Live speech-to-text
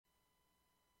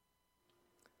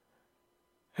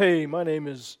Hey, my name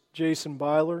is Jason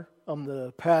Byler. I'm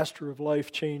the pastor of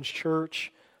Life Change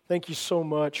Church. Thank you so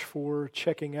much for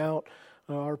checking out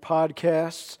our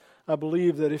podcasts. I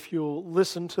believe that if you'll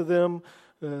listen to them,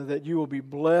 that you will be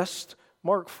blessed.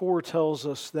 Mark 4 tells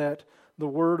us that the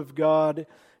Word of God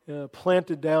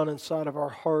planted down inside of our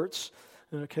hearts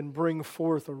can bring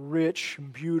forth a rich,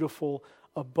 beautiful,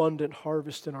 abundant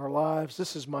harvest in our lives.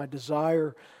 This is my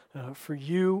desire for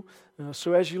you.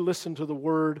 So as you listen to the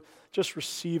Word, just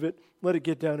receive it. Let it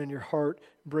get down in your heart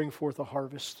and bring forth a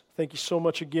harvest. Thank you so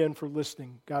much again for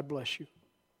listening. God bless you.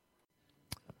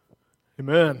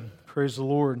 Amen. Praise the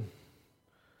Lord.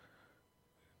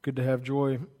 Good to have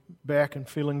Joy back and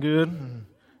feeling good, and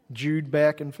Jude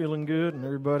back and feeling good, and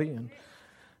everybody,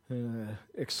 and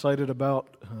excited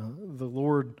about the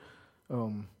Lord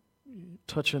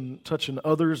touching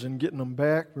others and getting them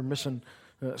back. We're missing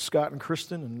Scott and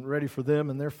Kristen, and ready for them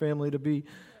and their family to be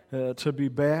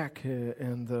back,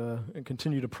 and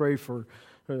continue to pray for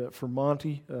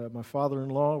Monty, my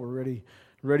father-in-law. We're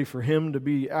ready for him to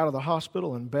be out of the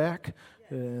hospital and back,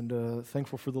 and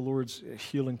thankful for the Lord's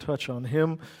healing touch on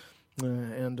him,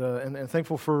 and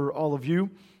thankful for all of you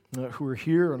who are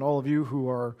here and all of you who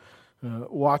are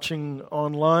watching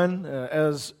online.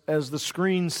 As the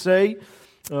screens say,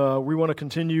 we want to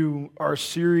continue our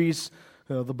series.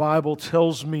 The Bible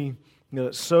tells me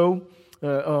so.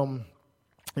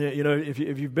 If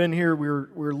you've been here,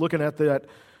 we're looking at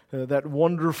that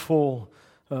wonderful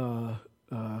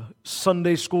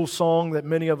Sunday school song that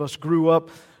many of us grew up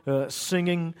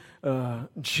singing.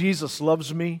 Jesus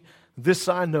loves me, this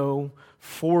I know,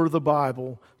 for the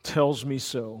Bible tells me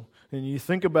so. And you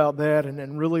think about that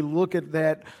and really look at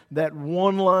that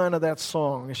one line of that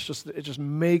song. It just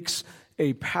makes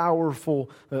a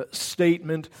powerful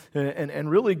statement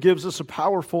and really gives us a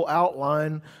powerful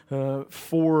outline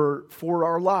for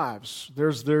our lives.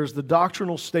 There's the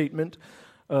doctrinal statement,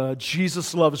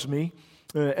 Jesus loves me,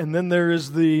 and then there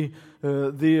is the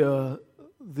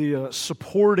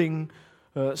supporting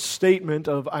statement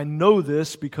of I know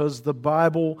this because the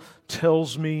Bible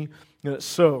tells me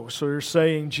so. So you're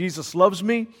saying Jesus loves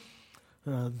me.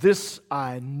 This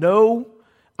I know.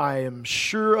 I am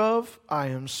sure of, I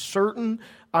am certain,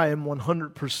 I am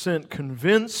 100%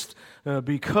 convinced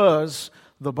because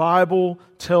the Bible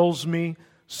tells me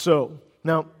so.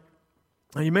 Now,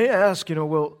 you may ask,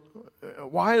 well,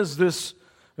 why is this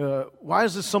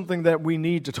something that we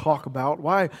need to talk about?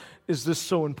 Why is this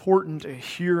so important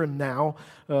here and now?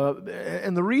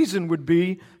 And the reason would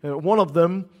be, one of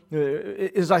them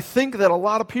is I think that a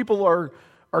lot of people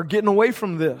are getting away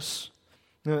from this.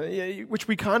 Which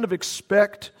we kind of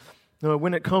expect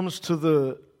when it comes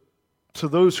to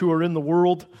those who are in the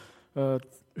world,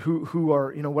 who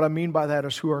are, what I mean by that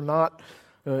is who are not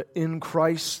in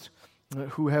Christ,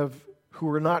 who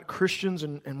are not Christians,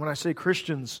 and when I say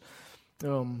Christians,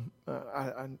 I'm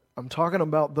talking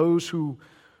about those who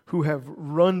have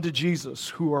run to Jesus,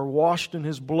 who are washed in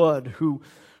His blood, who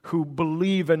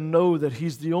believe and know that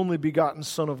He's the only begotten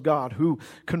Son of God, who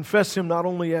confess Him not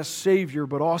only as Savior,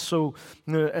 but also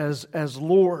as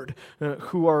Lord,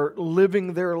 who are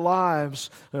living their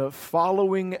lives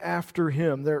following after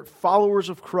Him. They're followers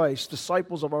of Christ,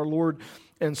 disciples of our Lord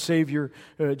and Savior,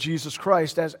 Jesus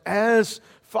Christ. As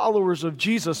followers of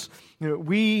Jesus,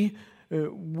 we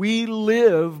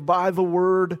live by the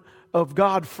Word of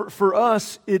God. For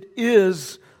us, it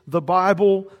is the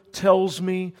Bible tells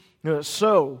me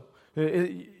so.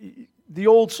 The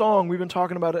old song, we've been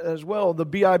talking about it as well, the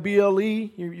Bible,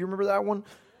 you remember that one?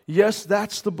 Yes,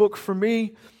 that's the book for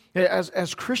me.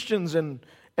 As Christians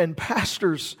and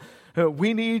pastors,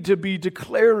 we need to be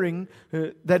declaring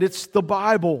that it's the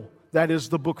Bible that is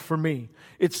the book for me.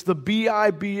 It's the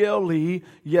Bible,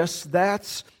 yes,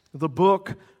 that's the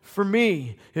book for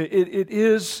me. It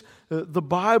is the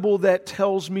Bible that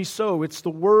tells me so. It's the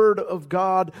Word of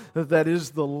God that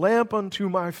is the lamp unto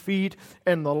my feet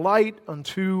and the light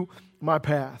unto my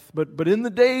path. But in the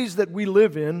days that we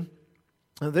live in,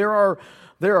 there are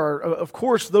of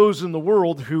course those in the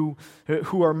world who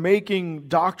are making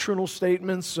doctrinal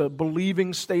statements,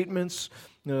 believing statements,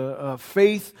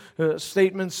 faith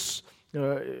statements,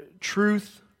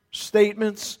 truth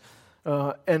statements,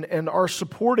 and are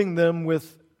supporting them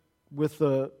with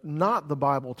not the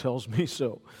Bible tells me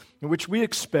so, which we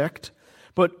expect.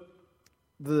 But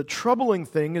the troubling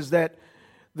thing is that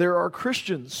there are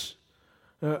Christians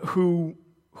who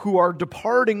are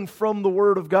departing from the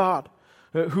Word of God,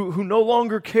 who no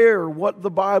longer care what the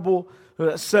Bible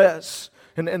says,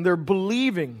 and they're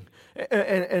believing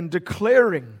and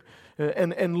declaring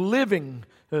and living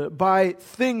by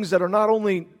things that are not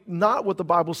only not what the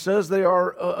Bible says, they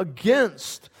are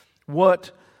against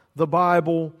what the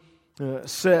Bible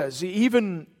says.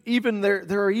 Even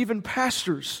there are even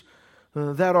pastors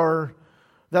that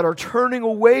are turning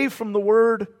away from the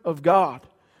Word of God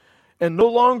and no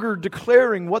longer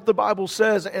declaring what the Bible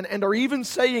says, and are even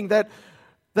saying that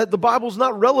the Bible's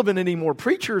not relevant anymore.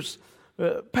 Preachers,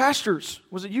 pastors,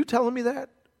 was it you telling me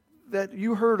that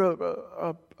you heard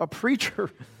a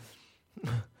preacher,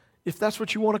 if that's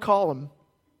what you want to call him?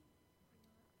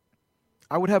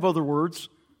 I would have other words.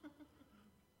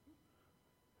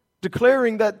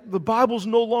 Declaring that the Bible's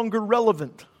no longer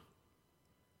relevant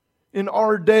in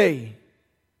our day.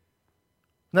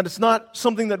 That it's not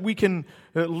something that we can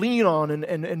lean on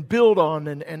and build on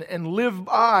and live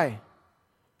by.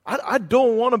 I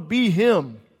don't want to be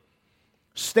him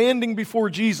standing before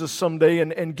Jesus someday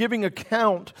and giving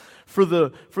account for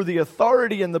the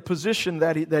authority and the position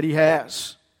that he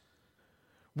has.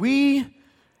 We,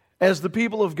 as the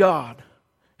people of God,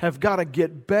 have got to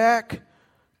get back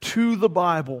to the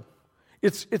Bible.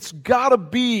 It's got to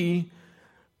be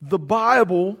the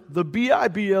Bible, the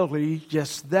Bible.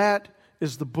 Yes, that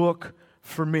is the book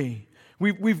for me.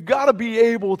 We've got to be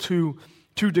able to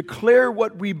declare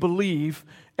what we believe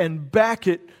and back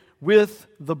it with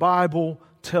the Bible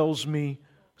tells me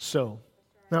so.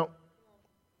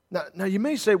 Now you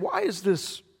may say, why is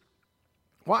this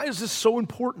so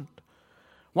important?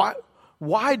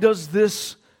 Why does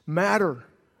this matter?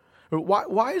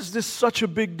 Why is this such a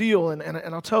big deal? And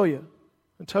I'll tell you.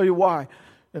 I'll tell you why.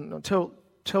 And I'll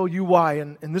tell you why.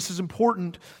 And this is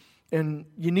important. And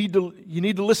you need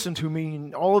to listen to me.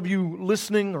 And all of you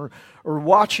listening or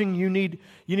watching, you need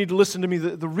to listen to me.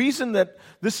 The reason that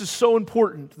this is so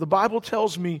important, the Bible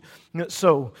tells me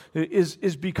so,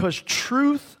 is because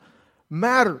truth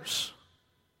matters.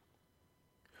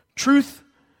 Truth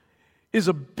is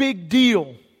a big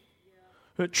deal.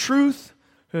 Truth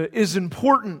is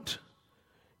important.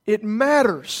 It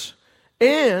matters.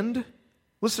 And,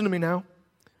 listen to me now.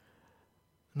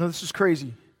 No, this is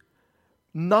crazy.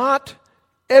 Not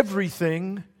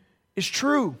everything is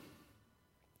true.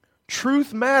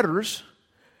 Truth matters,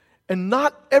 and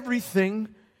not everything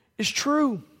is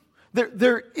true.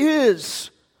 There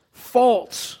is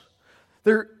false.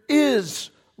 There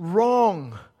is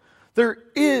wrong. There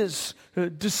is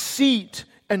deceit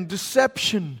and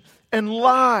deception and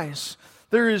lies.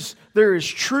 There is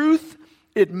truth.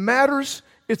 It matters.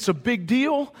 It's a big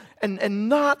deal. And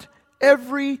not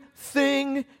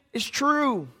everything is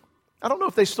true. I don't know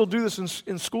if they still do this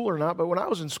in school or not, but when I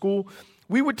was in school,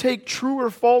 we would take true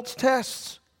or false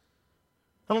tests.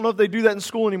 I don't know if they do that in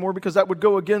school anymore because that would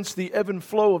go against the ebb and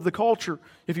flow of the culture.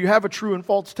 If you have a true and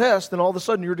false test, then all of a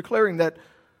sudden you're declaring that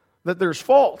there's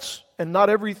false and not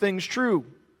everything's true.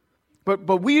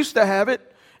 But we used to have it,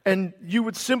 and you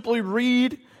would simply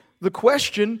read the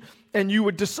question and you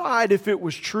would decide if it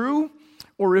was true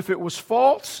or if it was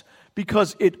false,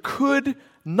 because it could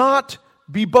not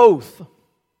be both.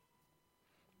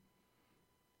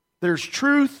 There's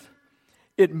truth,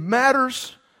 it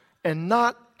matters, and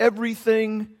not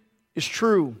everything is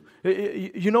true.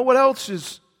 You know what else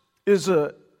is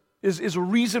a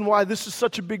reason why this is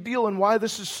such a big deal and why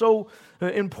this is so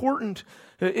important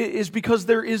is because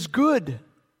there is good.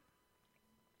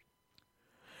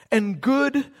 And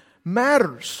good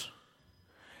matters.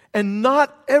 And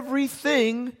not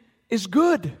everything is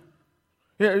good.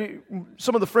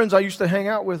 Some of the friends I used to hang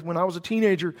out with when I was a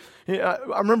teenager, I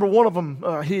remember one of them,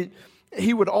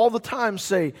 he would all the time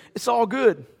say, "It's all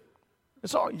good."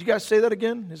 It's all. You guys say that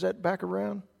again? Is that back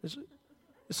around? Is it?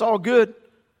 It's all good.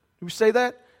 Do we say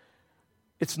that?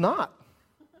 It's not.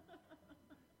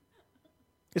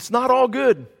 It's not all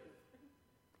good.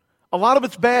 A lot of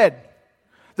it's bad.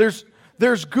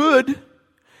 There's good,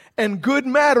 and good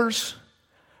matters,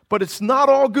 but it's not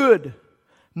all good.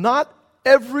 Not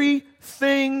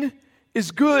everything is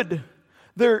good.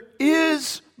 There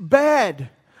is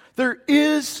bad. There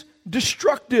is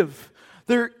destructive.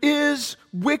 There is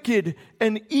wicked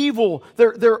and evil.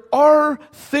 There are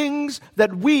things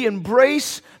that we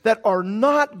embrace that are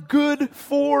not good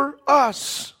for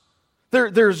us.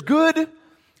 There's good,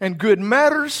 and good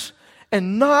matters,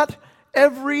 and not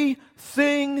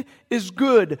everything is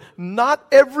good. Not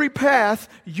every path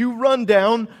you run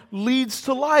down leads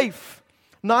to life.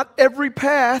 Not every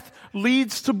path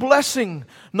leads to blessing.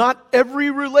 Not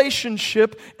every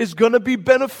relationship is going to be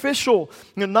beneficial.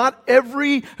 Not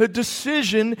every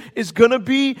decision is going to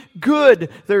be good.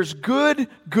 There's good.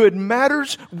 Good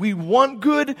matters. We want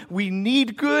good. We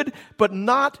need good. But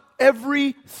not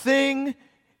everything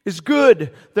is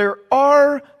good. There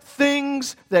are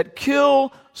things that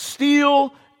kill,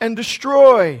 steal, and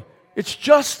destroy. It's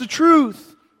just the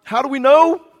truth. How do we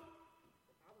know?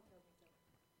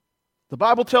 The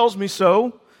Bible tells me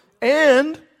so,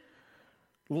 and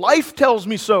life tells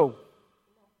me so.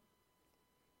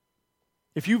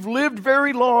 If you've lived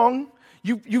very long,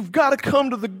 you've got to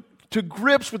come to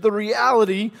grips with the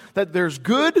reality that there's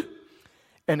good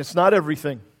and it's not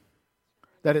everything.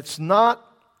 That it's not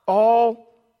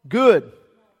all good.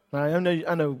 Now,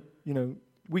 I know,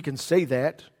 we can say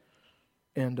that,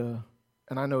 and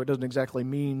I know it doesn't exactly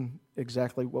mean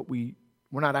exactly what we're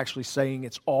not actually saying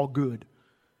it's all good.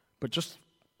 But just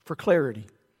for clarity,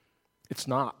 it's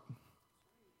not.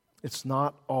 It's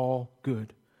not all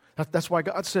good. That's why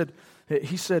God said,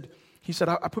 He said,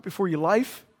 I put before you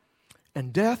life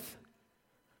and death.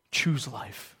 Choose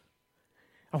life.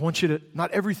 I want you to, not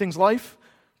everything's life,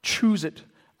 choose it.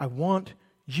 I want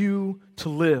you to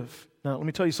live. Now, let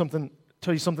me tell you something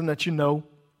that you know.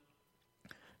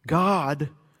 God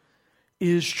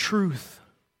is truth.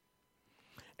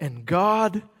 And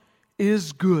God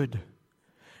is good.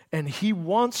 And He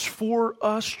wants for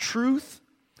us truth,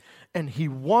 and He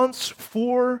wants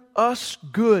for us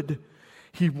good.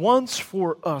 He wants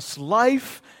for us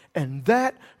life, and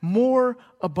that more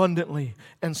abundantly.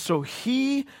 And so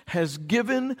He has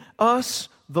given us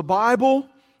the Bible,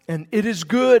 and it is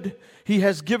good. He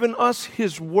has given us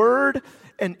His Word,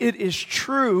 and it is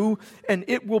true, and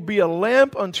it will be a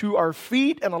lamp unto our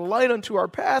feet and a light unto our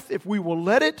path if we will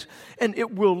let it, and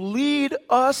it will lead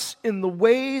us in the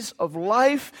ways of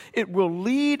life. It will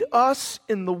lead us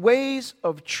in the ways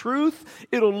of truth.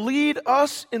 It'll lead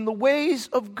us in the ways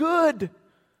of good,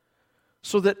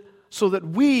 so that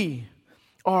we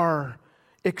are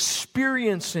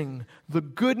experiencing the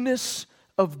goodness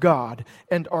of God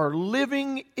and are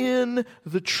living in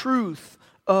the truth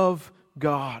of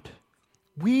God.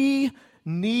 We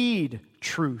need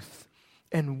truth,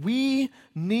 and we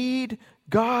need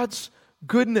God's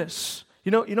goodness.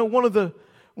 You know, one of the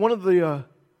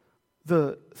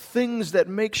things that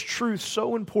makes truth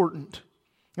so important.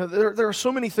 There are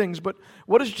so many things, but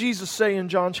what does Jesus say in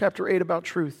John chapter 8 about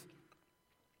truth?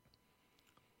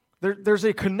 There's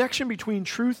a connection between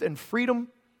truth and freedom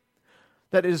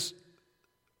that is,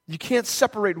 you can't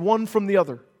separate one from the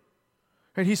other.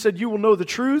 And He said, you will know the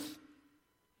truth,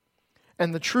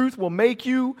 and the truth will make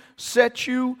you, set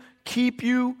you, keep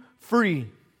you free.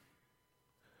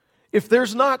 If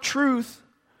there's not truth,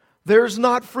 there's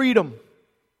not freedom.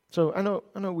 So I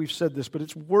know we've said this, but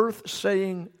it's worth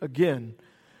saying again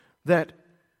that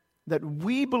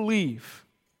we believe,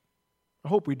 I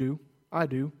hope we do, I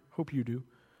do, hope you do,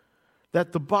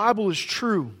 that the Bible is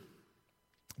true,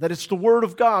 that it's the Word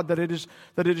of God, that it is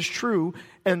true,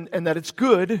 and that it's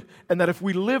good, and that if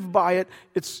we live by it,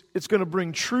 it's going to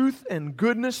bring truth and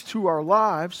goodness to our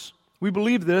lives. We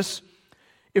believe this.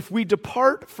 If we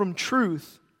depart from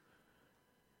truth,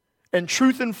 and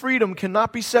truth and freedom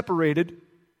cannot be separated,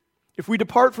 if we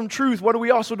depart from truth, what do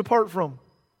we also depart from?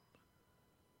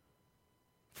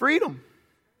 Freedom.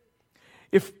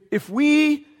 If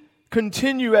we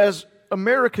continue as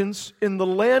Americans in the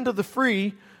land of the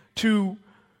free to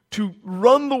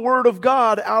run the Word of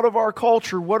God out of our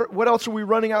culture, what else are we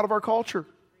running out of our culture?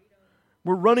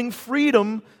 We're running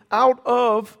freedom out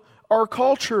of our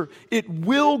culture. It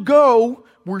will go.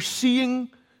 We're seeing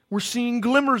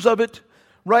glimmers of it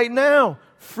right now.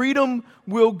 Freedom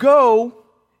will go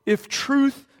if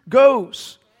truth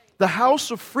goes. The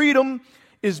house of freedom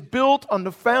is built on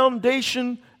the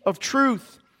foundation of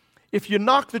truth. If you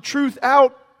knock the truth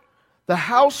out, the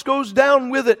house goes down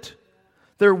with it.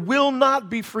 There will not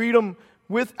be freedom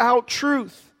without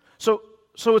truth. So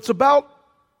it's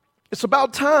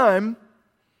about time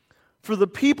for the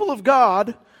people of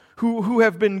God who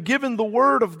have been given the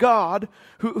Word of God,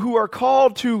 who are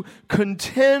called to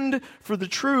contend for the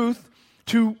truth,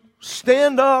 to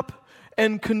stand up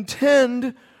and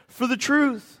contend for the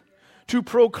truth, to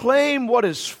proclaim what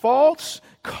is false,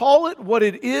 call it what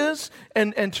it is,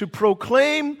 and to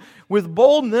proclaim with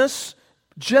boldness,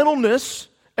 gentleness,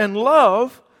 and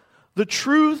love the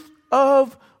truth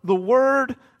of the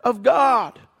Word of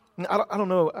God. I don't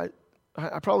know,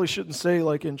 I probably shouldn't say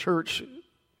like in church,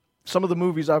 some of the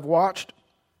movies I've watched,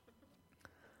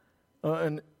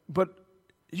 but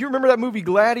you remember that movie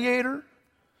Gladiator?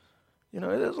 You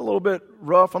know, it is a little bit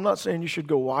rough. I'm not saying you should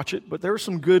go watch it, but there are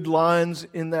some good lines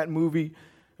in that movie,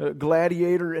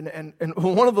 Gladiator, and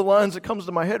one of the lines that comes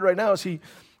to my head right now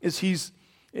is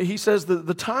he says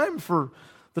the time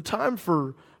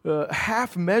for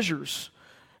half measures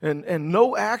and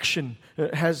no action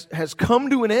has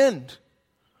come to an end.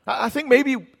 I think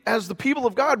maybe as the people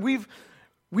of God, we've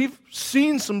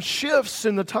seen some shifts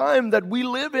in the time that we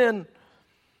live in.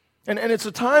 And it's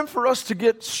a time for us to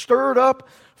get stirred up,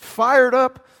 fired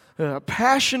up,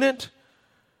 passionate,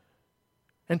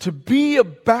 and to be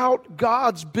about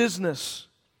God's business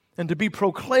and to be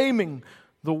proclaiming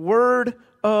the word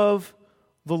of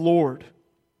the Lord.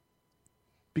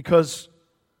 Because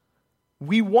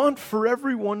we want for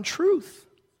everyone truth.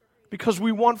 Because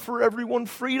we want for everyone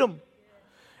freedom.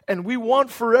 And we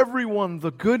want for everyone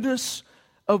the goodness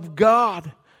of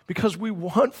God. Because we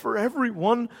want for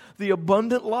everyone the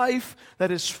abundant life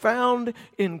that is found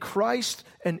in Christ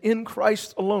and in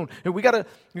Christ alone. And we gotta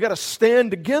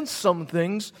stand against some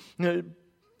things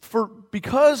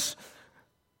because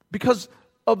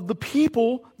of the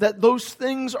people that those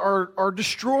things are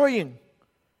destroying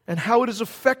and how it is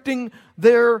affecting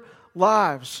their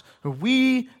lives.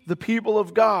 We, the people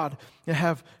of God,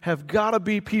 have got to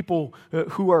be people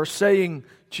who are saying,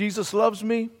 Jesus loves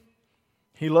me,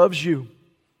 He loves you.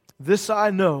 This I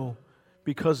know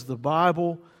because the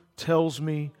Bible tells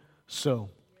me so.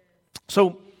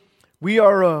 So we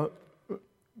have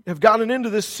gotten into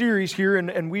this series here,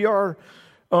 and we are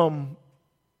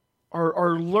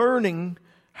learning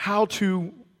how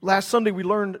to. Last Sunday we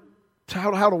learned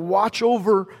how to watch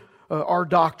over our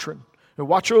doctrine,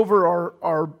 watch over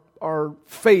our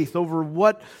faith, over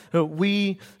what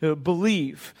we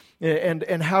believe,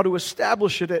 and how to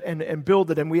establish it and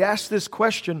build it. And we asked this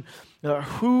question: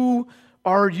 who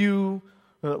are you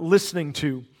listening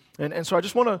to? And so I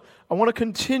want to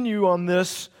continue on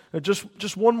this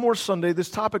just one more Sunday, this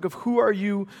topic of who are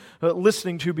you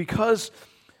listening to, because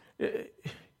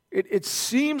it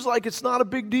seems like it's not a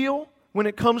big deal when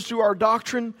it comes to our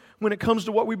doctrine, when it comes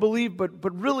to what we believe,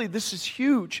 but really this is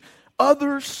huge.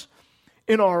 Others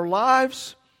in our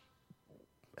lives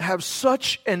have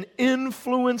such an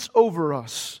influence over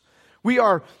us. We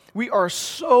are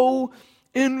so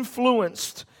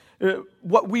influenced.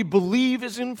 What we believe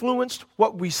is influenced.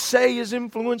 What we say is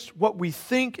influenced. What we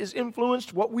think is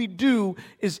influenced. What we do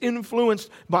is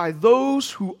influenced by those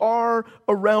who are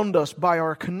around us, by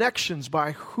our connections,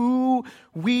 by who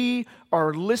we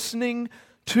are listening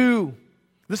to.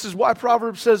 This is why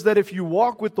Proverbs says that if you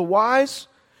walk with the wise,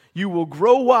 you will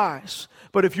grow wise.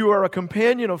 But if you are a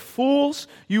companion of fools,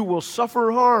 you will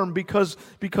suffer harm, because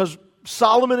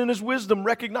Solomon in his wisdom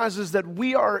recognizes that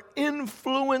we are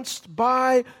influenced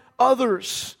by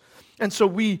others. And so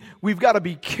we've got to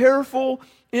be careful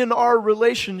in our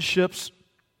relationships,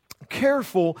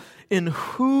 careful in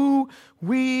who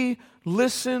we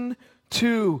listen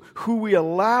to, who we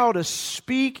allow to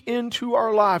speak into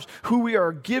our lives, who we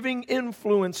are giving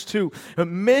influence to.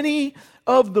 Many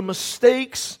of the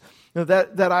mistakes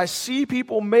that I see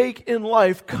people make in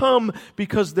life come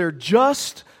because they're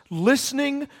just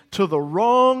listening to the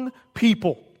wrong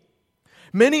people.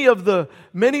 Many of the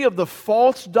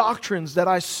false doctrines that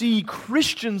I see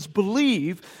Christians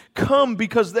believe come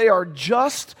because they are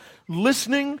just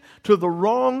listening to the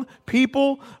wrong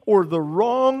people or the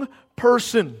wrong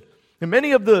person. And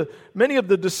many of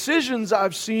the decisions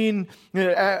I've seen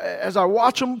as I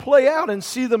watch them play out and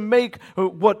see them make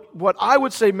what I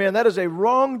would say, man, that is a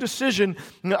wrong decision.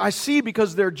 I see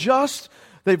because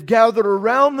they've gathered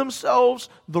around themselves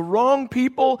the wrong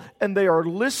people, and they are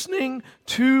listening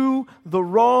to the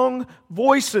wrong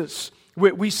voices.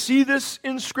 We see this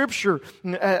in Scripture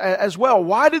as well.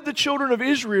 Why did the children of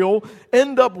Israel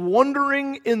end up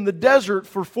wandering in the desert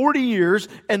for 40 years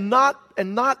and not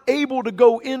able to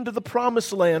go into the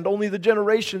promised land? Only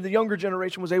the younger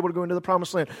generation was able to go into the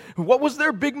promised land. What was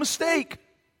their big mistake?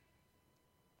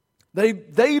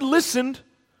 They listened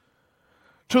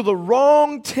to the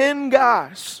wrong 10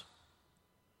 guys.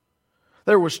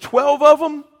 There was 12 of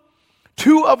them.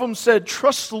 2 of them said,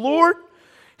 trust the Lord.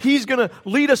 He's going to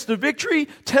lead us to victory.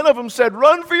 10 of them said,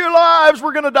 run for your lives,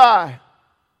 we're going to die.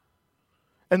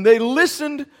 And they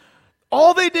listened.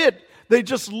 All they did, they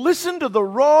just listened to the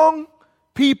wrong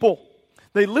people.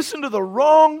 They listened to the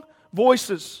wrong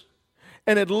voices.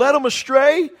 And it led them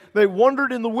astray. They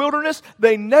wandered in the wilderness.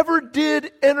 They never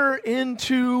did enter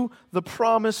into the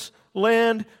promised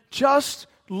land, just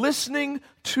listening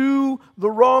to the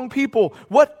wrong people.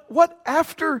 What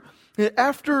after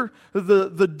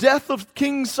the death of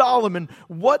King Solomon,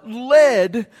 what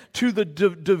led to the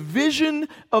division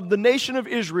of the nation of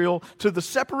Israel, to the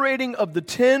separating of the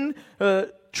 10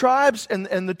 tribes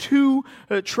and the 2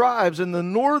 tribes in the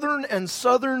northern and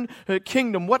southern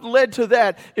kingdom? What led to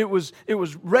that? It was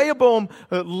Rehoboam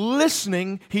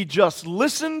listening. He just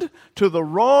listened to the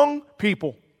wrong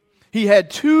people. He had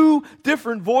 2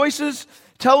 different voices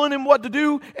telling him what to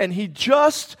do, and he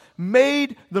just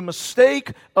made the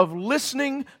mistake of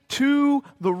listening to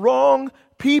the wrong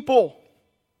people.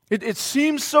 It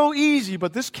seems so easy,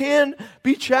 but this can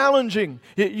be challenging.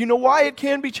 You know why it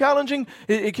can be challenging?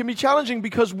 It can be challenging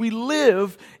because we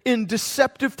live in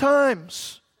deceptive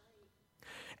times.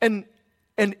 and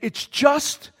it's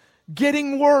just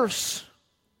getting worse.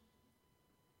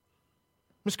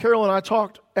 Miss Carol and I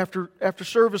talked after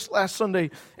service last Sunday,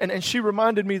 and she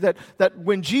reminded me that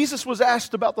when Jesus was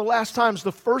asked about the last times,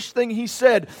 the first thing he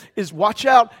said is, watch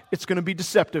out, it's going to be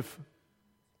deceptive.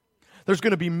 There's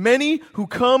going to be many who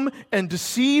come and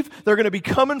deceive. They're going to be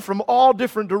coming from all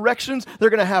different directions. They're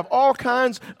going to have all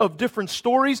kinds of different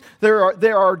stories.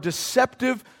 There are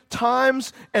deceptive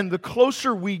times, and the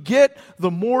closer we get,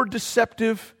 the more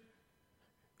deceptive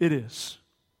it is.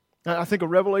 I think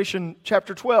of Revelation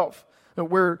chapter 12,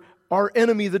 where our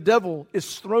enemy, the devil,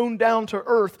 is thrown down to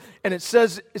earth, and it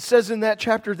says in that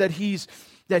chapter that he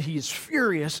is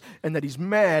furious and that he's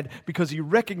mad because he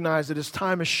recognized that his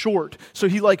time is short. So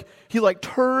he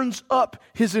turns up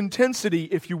his intensity,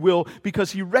 if you will,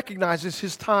 because he recognizes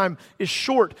his time is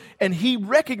short. And he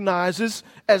recognizes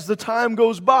as the time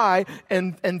goes by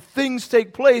and things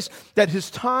take place that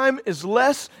his time is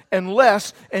less and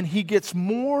less, and he gets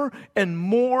more and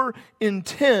more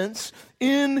intense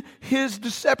in his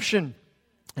deception.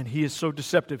 And he is so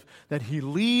deceptive that he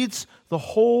leads the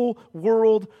whole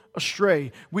world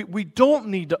astray. We don't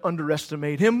need to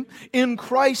underestimate him. In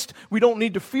Christ, we don't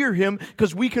need to fear him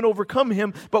because we can overcome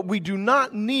him, but we do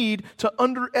not need to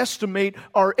underestimate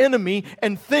our enemy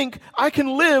and think, I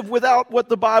can live without what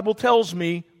the Bible tells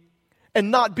me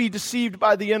and not be deceived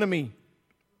by the enemy.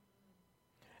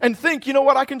 And think, you know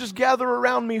what, I can just gather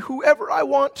around me whoever I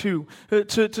want to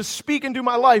speak into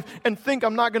my life and think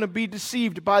I'm not going to be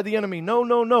deceived by the enemy.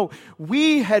 No.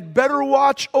 We had better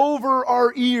watch over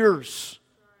our ears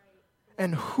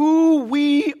and who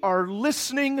we are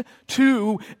listening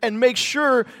to and make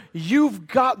sure you've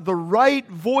got the right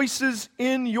voices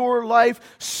in your life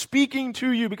speaking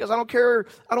to you, because I don't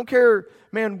care,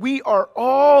 man, we are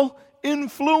all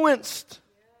influenced.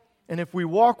 And if we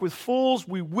walk with fools,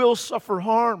 we will suffer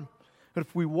harm. But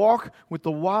if we walk with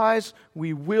the wise,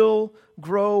 we will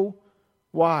grow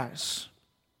wise.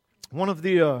 One of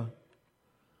the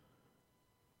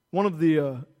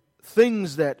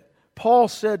things that Paul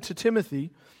said to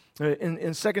Timothy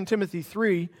in 2 Timothy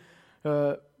 3,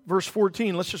 verse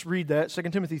 14, let's just read that, 2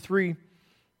 Timothy 3,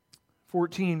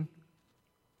 14.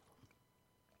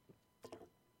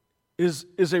 Is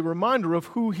a reminder of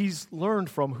who he's learned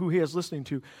from, who he is listening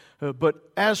to. But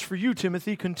as for you,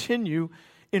 Timothy, continue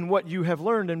in what you have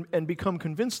learned and become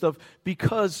convinced of,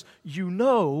 because you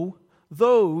know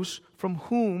those from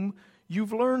whom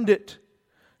you've learned it.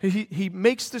 He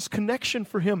makes this connection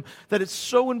for him that it's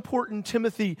so important,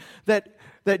 Timothy, that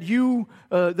you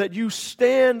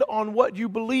stand on what you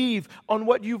believe, on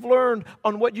what you've learned,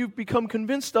 on what you've become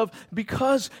convinced of,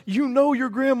 because you know your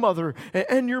grandmother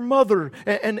and your mother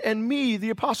and me, the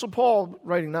Apostle Paul,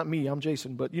 writing, not me, I'm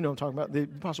Jason, but you know I'm talking about the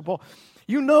Apostle Paul.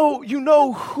 You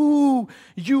know who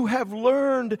you have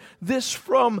learned this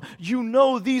from. You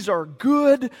know these are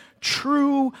good,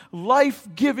 true,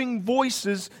 life-giving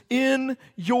voices in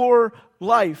your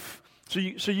life. So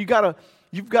you've got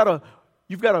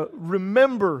to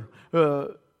remember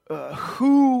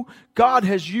who God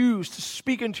has used to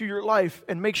speak into your life,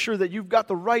 and make sure that you've got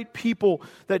the right people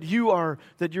that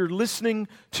you're listening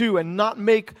to, and not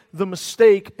make the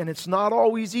mistake. And it's not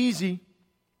always easy,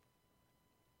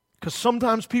 because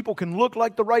sometimes people can look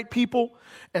like the right people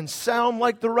and sound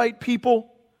like the right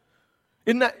people.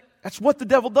 That's what the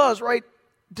devil does, right?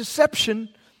 Deception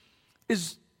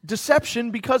is deception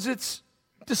because it's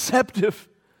deceptive.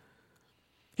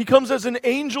 He comes as an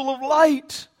angel of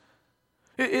light.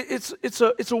 It's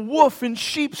a wolf in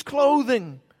sheep's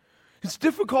clothing. It's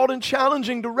difficult and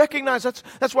challenging to recognize.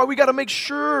 That's why we got to make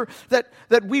sure that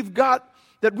we've got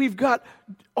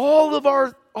all of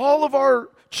our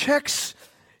checks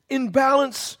in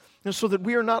balance, so that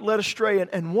we are not led astray.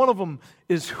 And one of them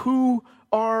is, who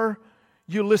are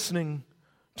you listening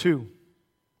to?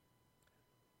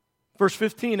 Verse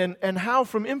 15, and how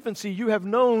from infancy you have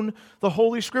known the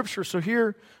Holy Scriptures. So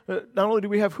here, not only do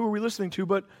we have who are we listening to,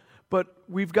 but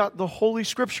we've got the Holy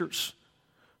Scriptures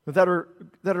that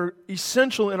are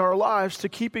essential in our lives to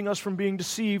keeping us from being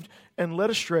deceived and led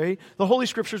astray. The Holy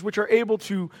Scriptures, which are able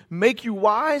to make you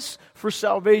wise for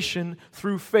salvation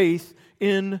through faith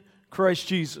in Christ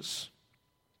Jesus.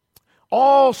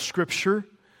 All Scripture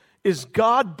is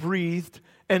God-breathed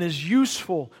and is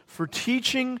useful for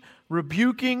teaching,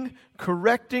 rebuking,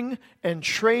 correcting, and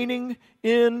training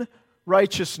in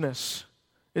righteousness.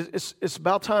 It's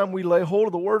about time we lay hold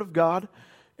of the Word of God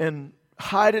and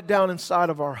hide it down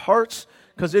inside of our hearts,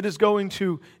 because it is going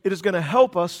to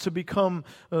help us to become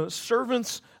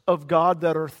servants of God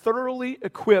that are thoroughly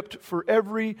equipped for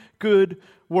every good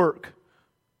work.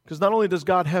 Because not only does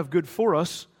God have good for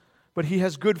us, but He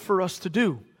has good for us to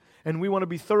do. and we want to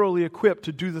be thoroughly equipped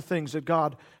to do the things that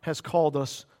God has called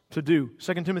us to do.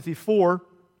 2 Timothy 4,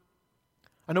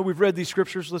 I know we've read these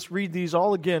scriptures. Let's read these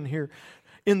all again here.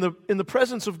 In the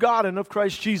presence of God and of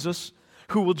Christ Jesus,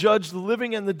 who will judge the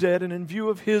living and the dead, and in view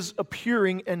of His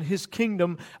appearing and His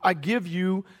kingdom, I give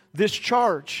you this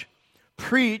charge.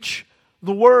 Preach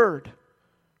the Word.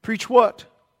 Preach what?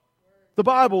 The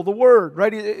Bible, the Word,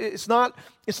 right? It's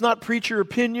not preach your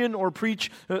opinion or preach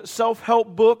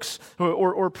self-help books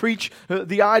or preach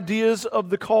the ideas of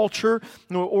the culture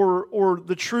or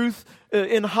the truth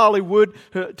in Hollywood.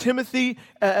 Timothy,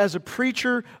 as a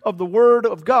preacher of the Word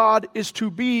of God, is to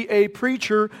be a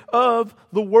preacher of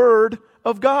the Word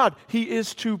of God. He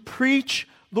is to preach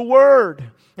the Word.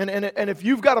 And if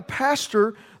you've got a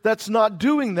pastor that's not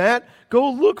doing that,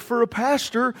 go look for a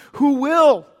pastor who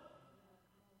will.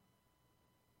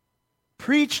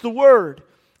 Preach the Word.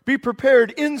 Be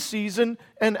prepared in season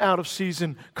and out of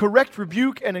season. Correct,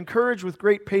 rebuke, and encourage with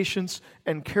great patience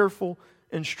and careful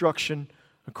instruction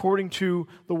according to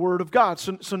the Word of God.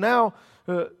 So now,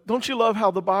 don't you love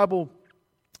how the Bible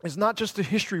is not just a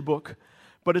history book,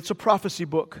 but it's a prophecy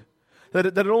book? That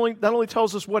it not only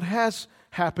tells us what has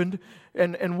happened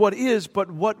and what is, but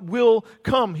what will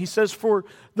come. He says, for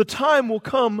the time will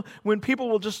come when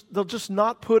people they'll just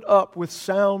not put up with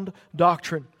sound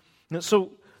doctrine.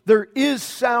 So there is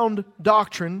sound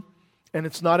doctrine, and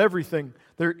it's not everything.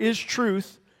 There is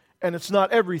truth, and it's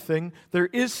not everything. There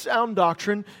is sound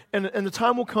doctrine, and the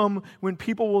time will come when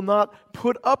people will not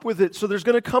put up with it. So there's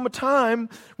going to come a time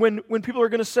when people are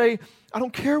going to say, I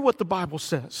don't care what the Bible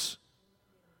says.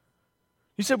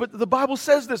 You say, but the Bible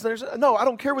says this. No, I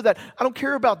don't care with that. I don't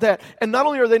care about that. And not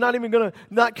only are they not even going to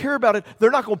not care about it,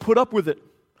 they're not going to put up with it.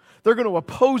 They're going to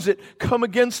oppose it, come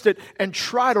against it, and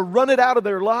try to run it out of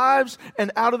their lives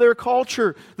and out of their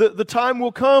culture. The time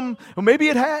will come, or maybe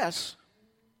it has.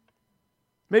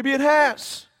 Maybe it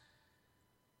has.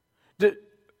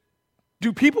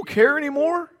 Do people care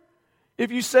anymore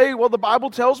if you say, well, the Bible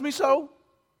tells me so?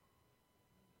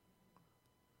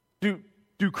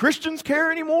 Do Christians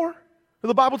care anymore if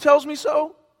the Bible tells me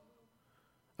so?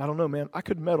 I don't know, man. I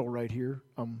could meddle right here.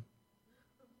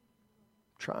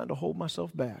 Trying to hold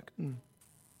myself back.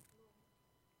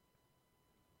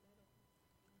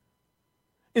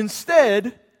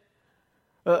 Instead,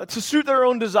 to suit their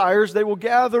own desires, they will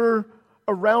gather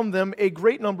around them a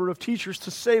great number of teachers to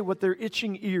say what their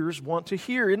itching ears want to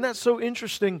hear. Isn't that so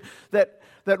interesting that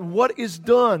what is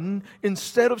done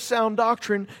instead of sound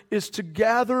doctrine is to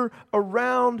gather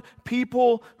around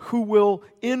people who will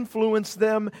influence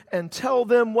them and tell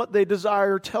them what they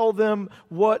desire, tell them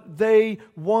what they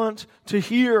want to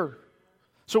hear.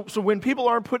 So when people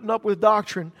aren't putting up with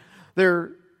doctrine,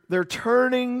 they're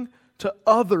turning to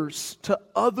others, to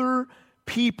other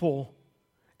people,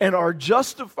 and are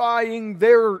justifying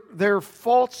their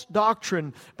false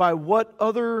doctrine by what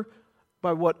others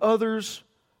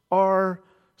are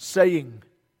saying.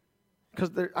 Because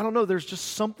I don't know, there's just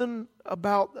something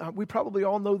about, we probably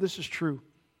all know this is true,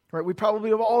 right? We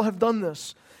probably all have done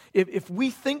this. If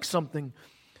we think something,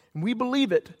 and we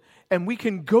believe it, and we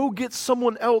can go get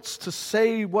someone else to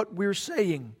say what we're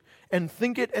saying, and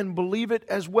think it and believe it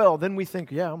as well, then we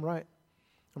think, yeah, I'm right.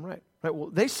 Right? Well,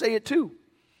 they say it too.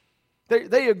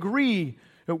 They agree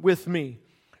with me,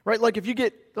 right? Like if you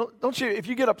get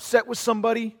upset with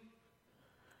somebody,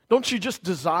 don't you just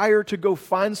desire to go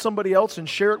find somebody else and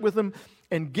share it with them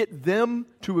and get them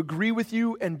to agree with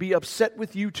you and be upset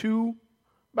with you too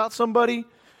about somebody?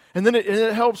 And then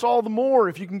it helps all the more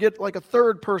if you can get like a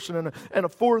third person and a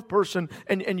fourth person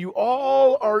and you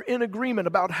all are in agreement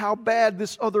about how bad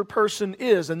this other person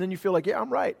is. And then you feel like, yeah,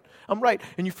 I'm right.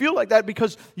 And you feel like that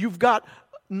because you've got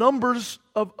numbers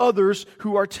of others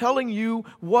who are telling you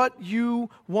what you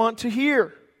want to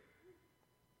hear.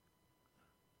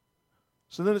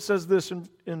 So then it says this,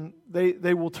 and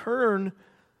they will turn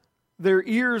their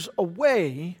ears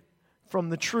away from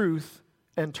the truth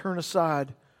and turn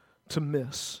aside to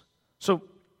myths. So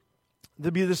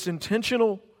there'll be this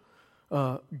intentional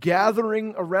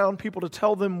gathering around people to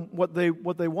tell them what they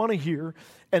want to hear,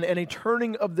 and a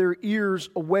turning of their ears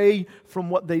away from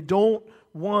what they don't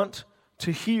want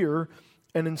to hear,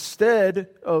 and instead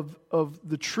of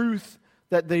the truth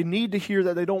that they need to hear,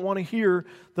 that they don't want to hear,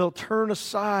 they'll turn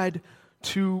aside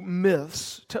to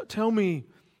myths. Tell me,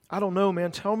 I don't know,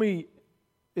 man, tell me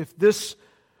if this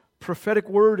prophetic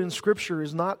word in Scripture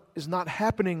is not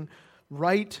happening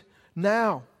right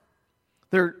now.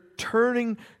 They're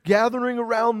gathering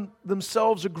around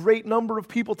themselves a great number of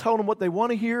people telling them what they want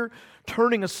to hear,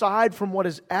 turning aside from what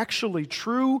is actually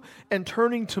true, and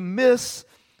turning to myths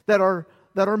that are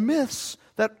are myths,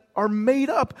 that are made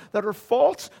up, that are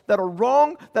false, that are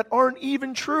wrong, that aren't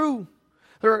even true.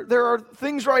 There are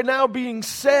things right now being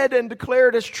said and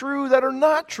declared as true that are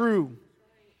not true.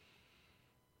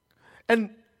 And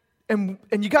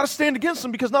you got to stand against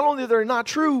them, because not only are they not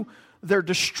true, they're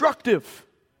destructive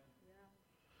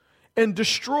and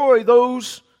destroy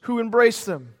those who embrace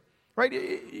them. Right?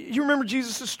 You remember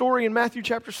Jesus' story in Matthew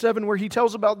chapter 7 where he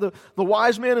tells about the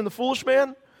wise man and the foolish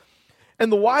man?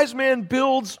 And the wise man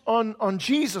builds on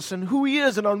Jesus and who he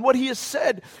is and on what he has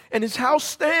said. And his house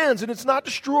stands and it's not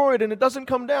destroyed and it doesn't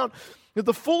come down.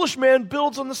 The foolish man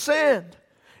builds on the sand.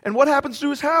 And what happens to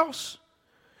his house?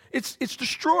 It's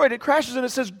destroyed. It crashes, and it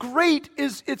says, great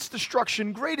is its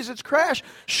destruction. Great is its crash.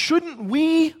 Shouldn't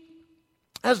we,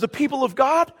 as the people of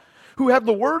God, who have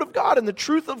the Word of God and the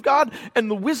truth of God and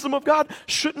the wisdom of God,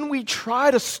 shouldn't we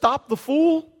try to stop the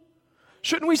fool?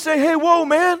 Shouldn't we say, hey, whoa,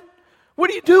 man,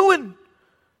 what are you doing?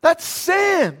 That's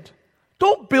sand.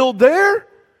 Don't build there.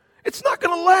 It's not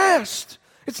going to last.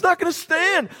 It's not going to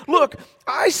stand. Look,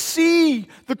 I see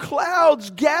the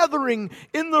clouds gathering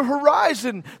in the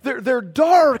horizon. They're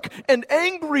dark and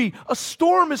angry. A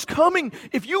storm is coming.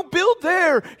 If you build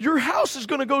there, your house is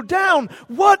going to go down.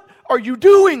 What are you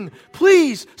doing?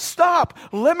 Please stop.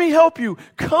 Let me help you.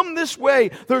 Come this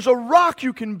way. There's a rock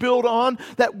you can build on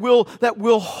that will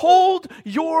hold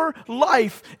your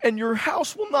life, and your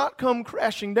house will not come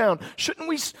crashing down. Shouldn't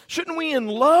we in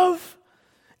love,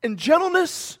 in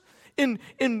gentleness,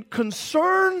 in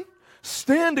concern,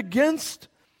 stand against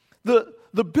the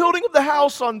building of the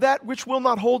house on that which will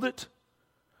not hold it,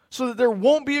 so that there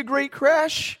won't be a great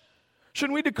crash?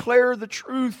 Shouldn't we declare the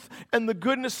truth and the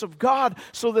goodness of God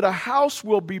so that a house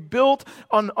will be built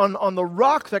on the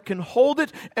rock that can hold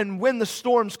it, and when the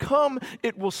storms come,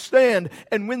 it will stand,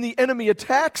 and when the enemy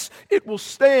attacks, it will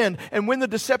stand, and when the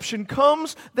deception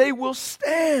comes, they will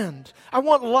stand. I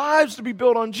want lives to be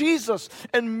built on Jesus,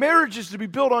 and marriages to be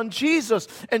built on Jesus,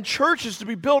 and churches to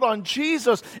be built on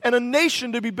Jesus, and a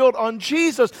nation to be built on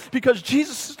Jesus, because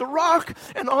Jesus is the rock,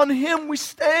 and on Him we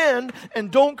stand and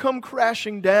don't come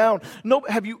crashing down. No,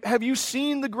 have you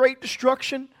seen the great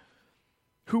destruction?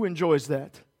 Who enjoys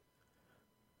that?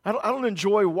 I don't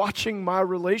enjoy watching my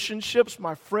relationships,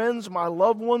 my friends, my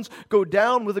loved ones go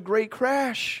down with a great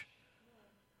crash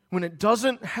when it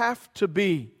doesn't have to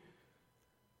be.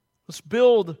 Let's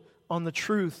build on the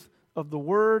truth of the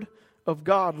Word of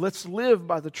God. Let's live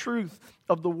by the truth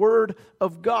of the Word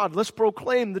of God. Let's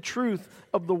proclaim the truth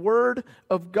of the Word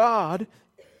of God.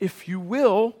 If you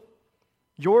will,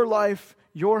 your life,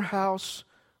 your house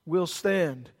will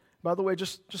stand. By the way,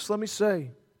 just let me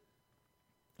say,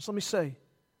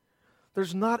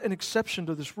 there's not an exception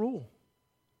to this rule.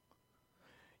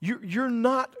 You're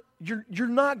not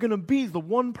going to be the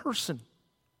one person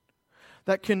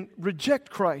that can reject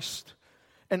Christ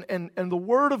and the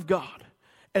Word of God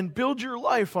and build your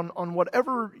life on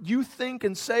whatever you think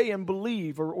and say and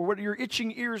believe, or what your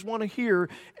itching ears want to hear,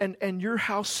 and your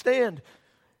house stand.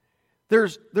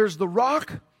 There's the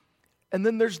rock, and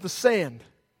then there's the sand.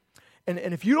 And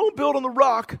if you don't build on the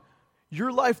rock,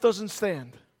 your life doesn't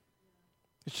stand.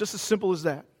 It's just as simple as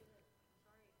that.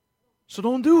 So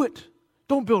don't do it.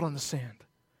 Don't build on the sand.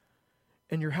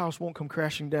 And your house won't come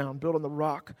crashing down. Build on the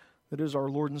rock that is our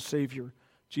Lord and Savior,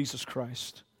 Jesus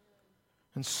Christ.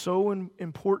 And so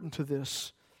important to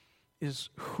this is,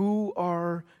 who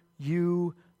are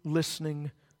you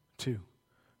listening to?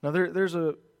 Now there's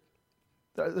a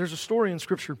story in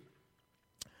Scripture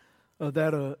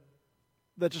that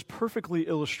just perfectly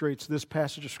illustrates this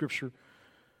passage of Scripture.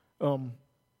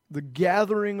 The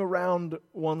gathering around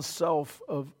oneself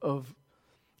of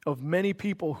many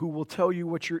people who will tell you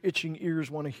what your itching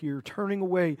ears want to hear, turning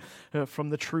away from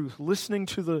the truth, listening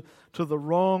to the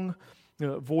wrong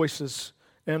voices.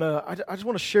 And I just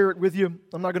want to share it with you.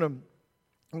 I'm going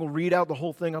to read out the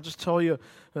whole thing. I'll just tell you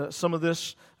some of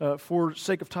this for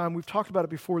sake of time. We've talked about it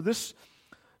before. This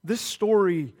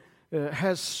story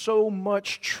has so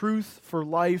much truth for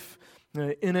life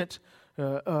in it.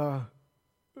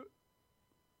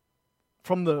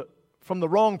 From the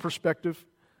wrong perspective,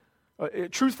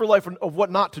 truth for life of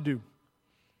what not to do.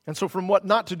 And so from what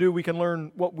not to do, we can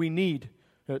learn what we need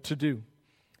to do.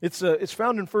 It's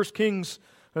found in 1 Kings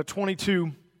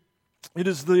 22.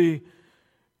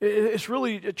 It's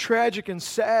really a tragic and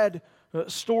sad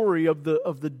story of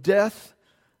the death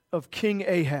of King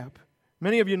Ahab.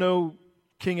 Many of you know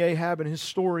King Ahab and his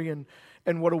story,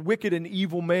 and what a wicked and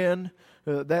evil man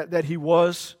that he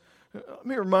was. Let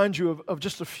me remind you of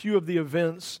just a few of the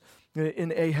events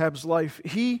in Ahab's life.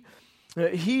 He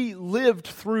lived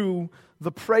through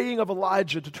the praying of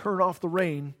Elijah to turn off the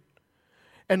rain,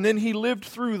 And then he lived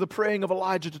through the praying of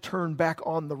Elijah to turn back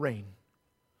on the rain.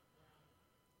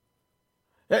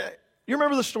 You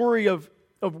remember the story of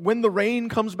when the rain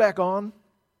comes back on?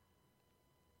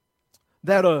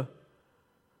 That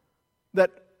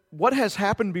what has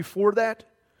happened before that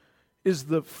is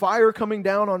the fire coming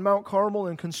down on Mount Carmel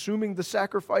and consuming the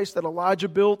sacrifice that Elijah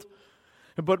built.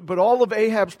 But all of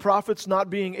Ahab's prophets not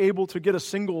being able to get a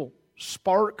single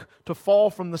spark to fall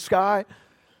from the sky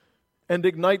and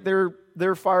ignite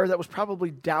their fire that was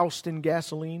probably doused in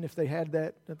gasoline, if they had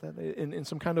that in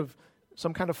some kind of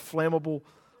flammable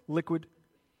liquid.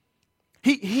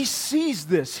 He sees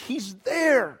this. He's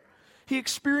there. He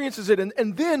experiences it.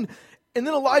 And then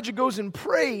Elijah goes and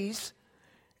prays,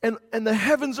 and the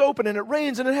heavens open, and it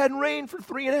rains, and it hadn't rained for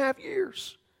 3.5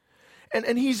 years.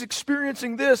 And he's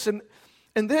experiencing this, and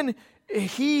then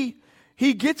he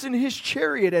gets in his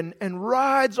chariot and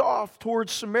rides off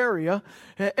towards Samaria,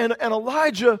 and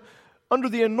Elijah, under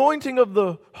the anointing of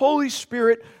the Holy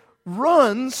Spirit,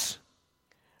 runs.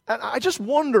 And I just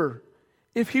wonder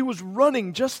if he was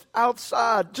running just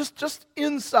outside, just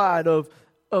inside of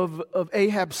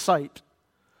Ahab's sight,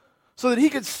 so that he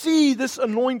could see this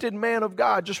anointed man of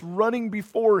God just running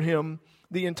before him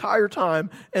the entire time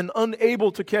and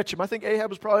unable to catch him. I think Ahab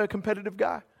was probably a competitive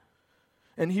guy,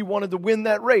 and he wanted to win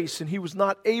that race, and he was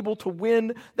not able to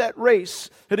win that race.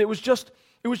 And it was just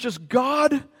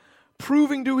God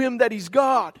proving to him that he's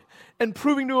God, and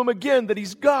proving to him again that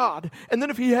he's God. And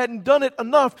then if he hadn't done it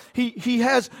enough, he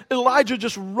has Elijah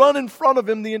just run in front of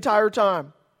him the entire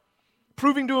time,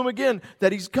 proving to him again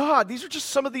that he's God. These are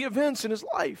just some of the events in his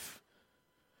life.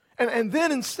 And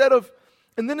then instead of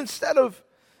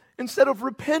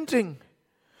repenting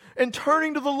and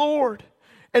turning to the Lord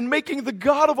and making the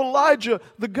God of Elijah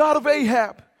the God of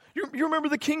Ahab. You remember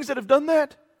the kings that have done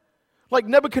that? Like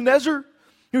Nebuchadnezzar,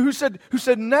 who said,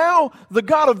 now the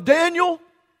God of Daniel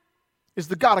is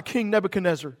the God of King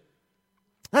Nebuchadnezzar.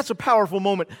 That's a powerful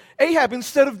moment. Ahab,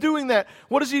 instead of doing that,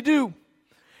 what does he do?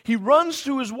 He runs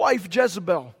to his wife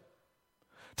Jezebel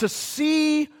to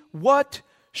see what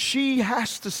she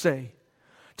has to say,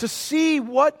 to see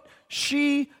what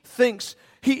she thinks.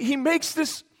 He makes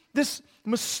this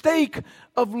mistake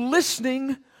of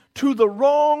listening to the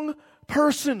wrong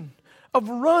person, of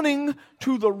running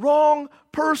to the wrong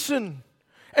person.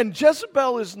 And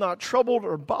Jezebel is not troubled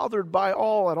or bothered by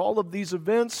all of these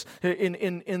events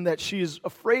in that she is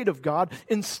afraid of God.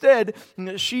 Instead,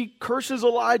 she curses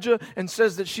Elijah and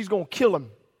says that she's going to kill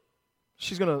him.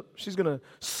 She's gonna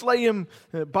slay him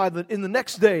in the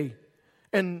next day.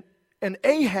 And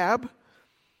Ahab,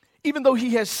 even though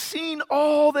he has seen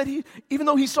even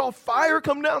though he saw fire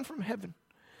come down from heaven,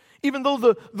 even though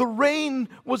the rain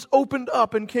was opened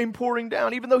up and came pouring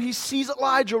down, even though he sees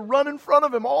Elijah run in front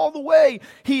of him all the way,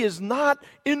 he is not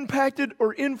impacted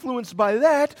or influenced by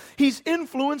that. He's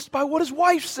influenced by what his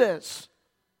wife says,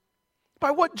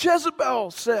 by what Jezebel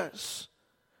says.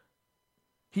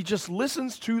 He just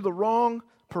listens to the wrong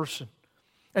person.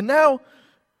 And now,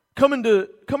 coming to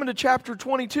chapter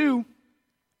 22,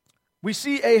 we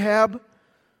see Ahab.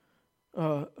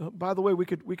 By the way, we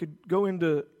could go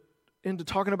into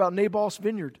talking about Naboth's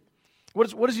vineyard. What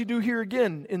does he do here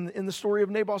again in the story of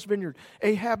Naboth's vineyard?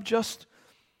 Ahab just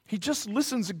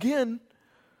listens again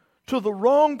to the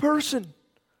wrong person,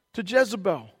 to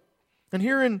Jezebel. And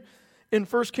here in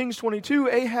 1 Kings 22,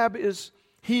 Ahab is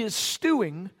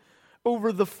stewing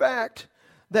over the fact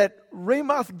that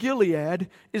Ramoth Gilead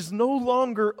is no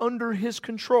longer under his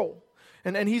control.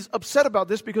 And he's upset about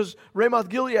this because Ramoth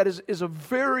Gilead is a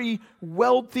very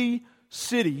wealthy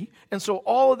city, and so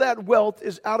all of that wealth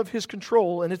is out of his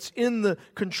control, and it's in the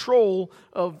control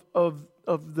of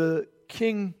the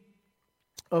king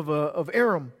of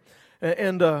Aram.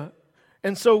 And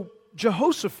so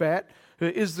Jehoshaphat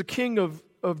is the king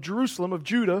of Jerusalem, of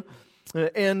Judah,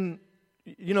 and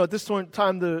at this point in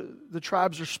time, the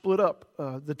tribes are split up.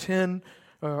 The 10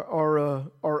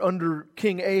 are under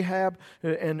King Ahab,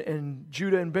 and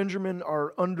Judah and Benjamin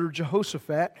are under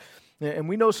Jehoshaphat. And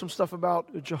we know some stuff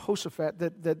about Jehoshaphat,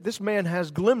 that this man has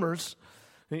glimmers,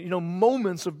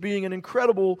 moments of being an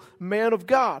incredible man of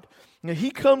God. Now,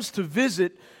 he comes to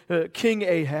visit King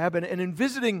Ahab, and in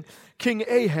visiting King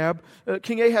Ahab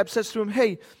says to him,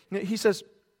 hey, he says,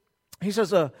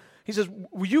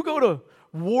 will you go to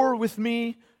war with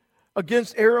me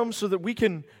against Aram so that we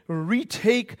can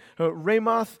retake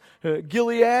Ramoth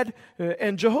Gilead?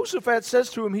 And Jehoshaphat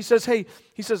says to him, he says,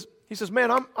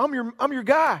 man, I'm your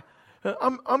guy.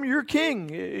 I'm your king.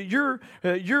 Your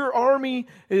army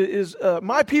is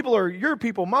my people are your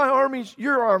people. My army's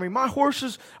your army. My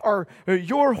horses are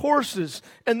your horses.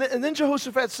 And then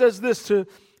Jehoshaphat says this to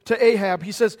Ahab.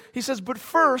 He says, but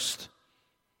first,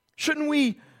 Shouldn't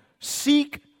we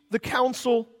seek the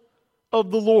counsel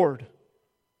of the Lord?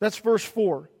 That's verse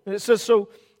 4. And it says, so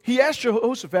he asked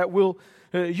Jehoshaphat, will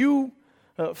you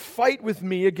fight with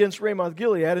me against Ramoth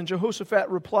Gilead? And Jehoshaphat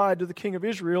replied to the king of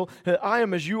Israel, I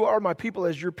am as you are, my people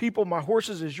as your people, my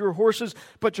horses as your horses.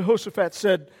 But Jehoshaphat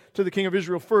said to the king of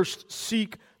Israel, first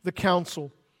seek the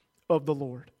counsel of the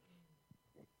Lord.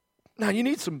 Now you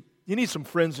need some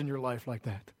friends in your life like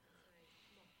that.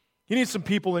 You need some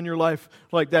people in your life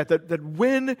like that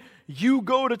when you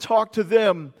go to talk to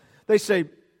them, they say,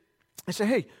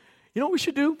 hey, you know what we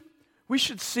should do? We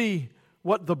should see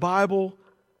what the Bible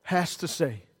has to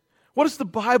say. What does the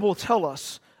Bible tell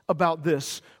us about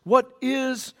this? What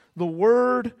is the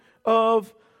word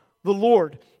of the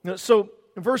Lord? So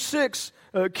in verse 6,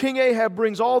 King Ahab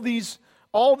brings all these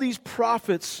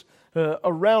prophets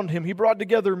around him. He brought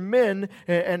together men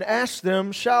and asked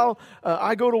them, shall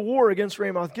I go to war against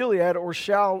Ramoth Gilead, or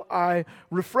shall I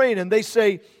refrain? And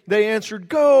they answered,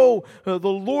 go, the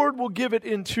Lord will give it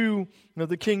into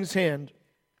the king's hand.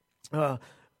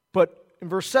 But in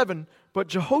verse 7, but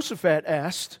Jehoshaphat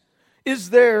asked, is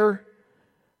there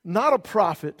not a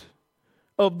prophet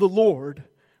of the Lord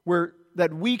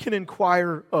that we can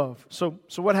inquire of? So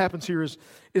what happens here is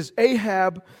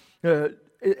Ahab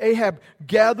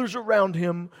gathers around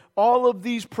him all of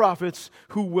these prophets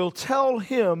who will tell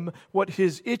him what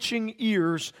his itching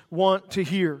ears want to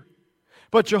hear.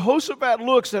 But Jehoshaphat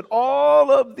looks at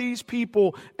all of these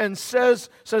people and says,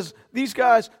 these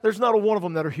guys, there's not a one of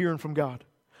them that are hearing from God.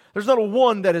 There's not a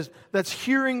one that's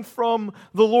hearing from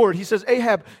the Lord. He says,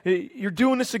 Ahab, you're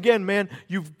doing this again, man.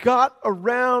 You've got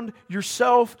around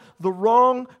yourself the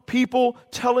wrong people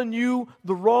telling you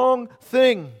the wrong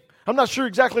thing. I'm not sure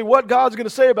exactly what God's going to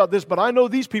say about this, but I know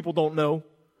these people don't know.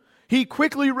 He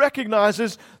quickly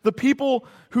recognizes the people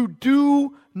who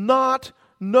do not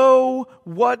know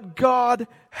what God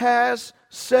has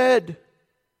said.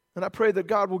 And I pray that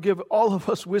God will give all of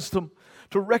us wisdom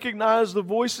to recognize the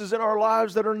voices in our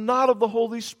lives that are not of the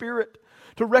Holy Spirit,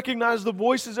 to recognize the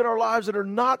voices in our lives that are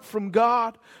not from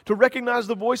God, to recognize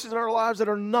the voices in our lives that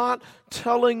are not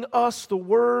telling us the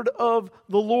word of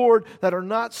the Lord, that are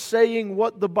not saying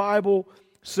what the Bible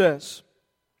says.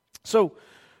 So,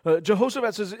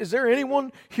 Jehoshaphat says, is there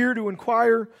anyone here to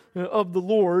inquire of the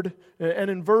Lord? And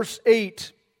in verse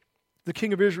 8, the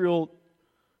king of Israel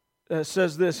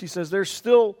says this. He says, there's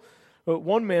still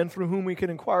one man through whom we can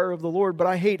inquire of the Lord, but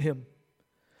I hate him,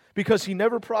 because he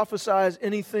never prophesies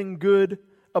anything good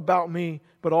about me,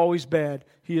 but always bad.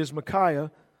 He is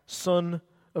Micaiah, son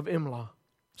of Imlah.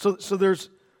 So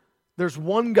there's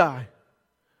one guy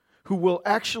who will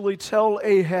actually tell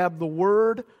Ahab the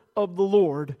word of the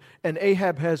Lord, and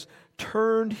Ahab has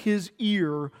turned his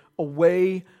ear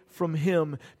away from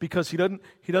him, because he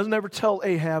doesn't ever tell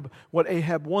Ahab what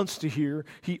Ahab wants to hear.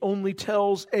 He only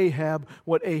tells Ahab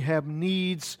what Ahab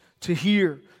needs to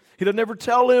hear. He doesn't ever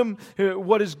tell him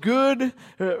what is good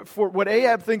for what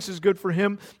Ahab thinks is good for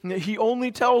him. He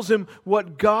only tells him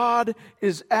what God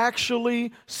is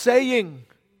actually saying.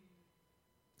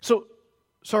 So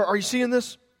are you seeing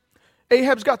this?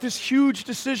 Ahab's got this huge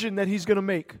decision that he's going to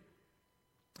make.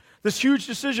 This huge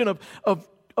decision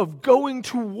of going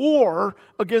to war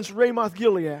against Ramoth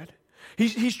Gilead.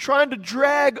 He's trying to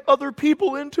drag other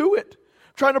people into it,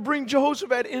 trying to bring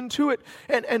Jehoshaphat into it.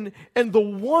 And the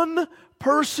one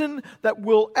person that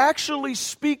will actually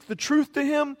speak the truth to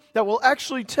him, that will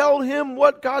actually tell him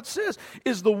what God says,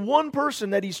 is the one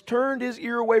person that he's turned his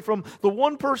ear away from, the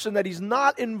one person that he's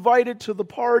not invited to the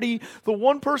party, the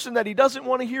one person that he doesn't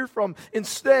want to hear from.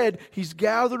 Instead, he's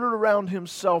gathered around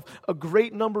himself a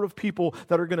great number of people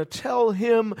that are going to tell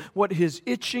him what his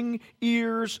itching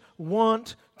ears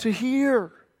want to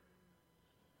hear.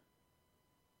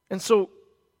 And so,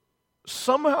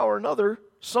 somehow or another,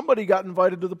 somebody got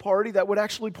invited to the party that would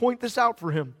actually point this out for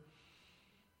him.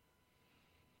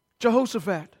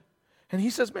 Jehoshaphat. And he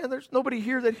says, man, there's nobody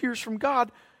here that hears from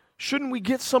God. Shouldn't we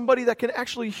get somebody that can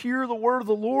actually hear the word of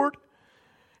the Lord?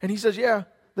 And he says, yeah,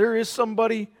 there is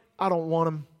somebody. I don't want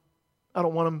him. I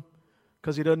don't want him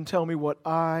because he doesn't tell me what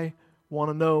I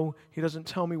want to know. He doesn't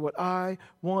tell me what I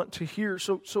want to hear.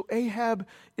 So Ahab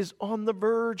is on the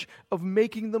verge of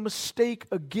making the mistake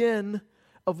again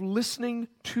of listening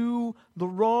to the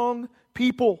wrong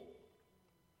people,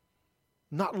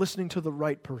 not listening to the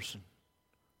right person,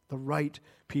 the right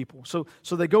people. So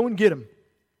they go and get him.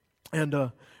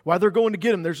 And while they're going to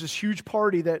get him, there's this huge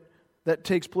party that that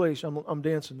takes place. I'm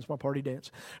dancing. It's my party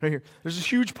dance right here. There's this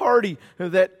huge party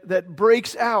that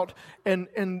breaks out,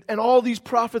 and all these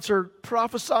prophets are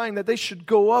prophesying that they should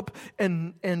go up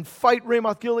and fight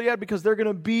Ramoth Gilead because they're going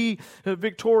to be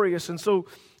victorious. And so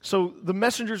the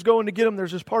messenger's going to get them.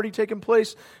 There's this party taking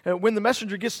place. And when the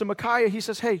messenger gets to Micaiah, he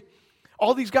says, hey,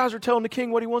 all these guys are telling the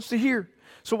king what he wants to hear.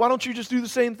 So why don't you just do the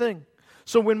same thing?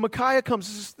 So when Micaiah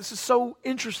comes, this is so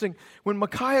interesting. When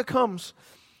Micaiah comes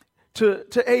to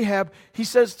Ahab,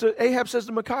 Ahab says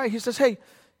to Micaiah, he says, hey,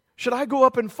 should I go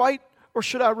up and fight or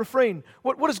should I refrain?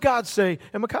 What does God say?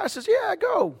 And Micaiah says, yeah,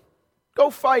 go. Go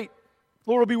fight.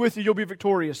 Lord will be with you. You'll be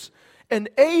victorious. And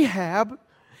Ahab,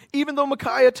 even though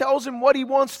Micaiah tells him what he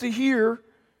wants to hear,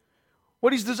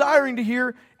 what he's desiring to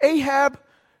hear, Ahab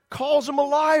calls him a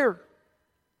liar.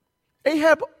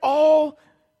 Ahab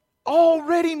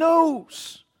already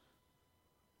knows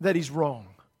that he's wrong.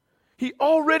 He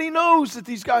already knows that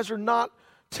these guys are not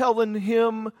telling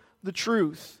him the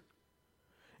truth.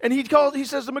 And he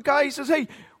says to Micaiah, he says, hey,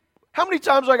 how many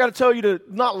times do I got to tell you to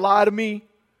not lie to me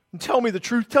and tell me the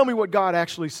truth? Tell me what God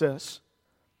actually says.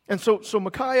 And so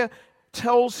Micaiah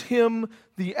tells him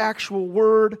the actual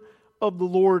word of the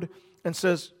Lord and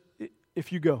says,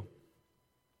 if you go,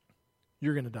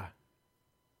 you're going to die.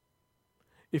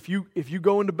 If you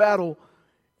go into battle,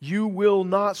 you will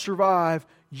not survive.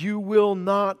 You will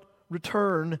not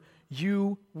return.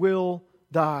 You will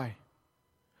die.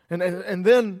 And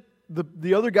then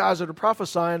the other guys that are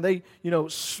prophesying, they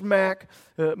smack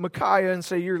Micaiah and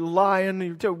say, you're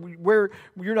lying.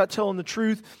 You're not telling the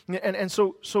truth. And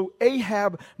so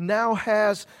Ahab now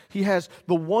has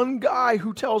the one guy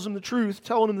who tells him the truth,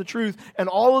 telling him the truth, and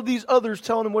all of these others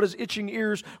telling him what his itching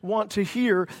ears want to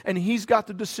hear. And he's got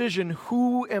the decision: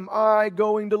 who am I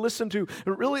going to listen to?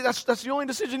 And really, that's the only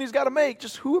decision he's got to make.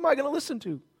 Just who am I going to listen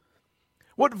to?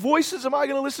 What voices am I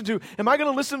going to listen to? Am I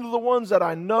going to listen to the ones that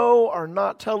I know are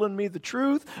not telling me the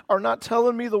truth, are not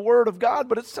telling me the word of God,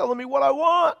 but it's telling me what I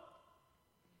want?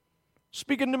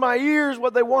 Speaking to my ears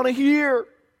what they want to hear,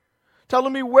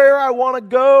 telling me where I want to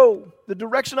go, the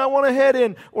direction I want to head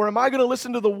in? Or am I going to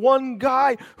listen to the one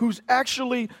guy who's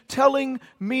actually telling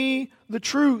me the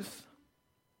truth?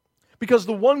 Because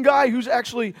the one guy who's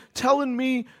actually telling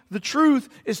me the truth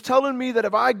is telling me that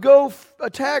if I go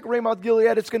attack Ramoth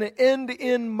Gilead, it's going to end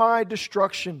in my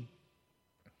destruction.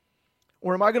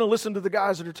 Or am I going to listen to the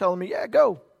guys that are telling me, yeah,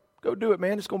 go do it,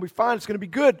 man. It's going to be fine. It's going to be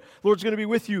good. The Lord's going to be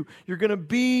with you. You're going to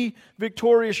be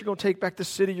victorious. You're going to take back the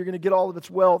city. You're going to get all of its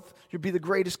wealth. You'll be the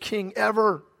greatest king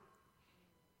ever.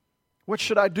 What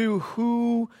should I do?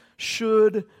 Who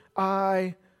should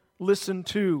I listen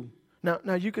to?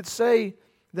 Now you could say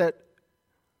that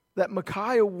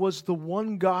Micaiah was the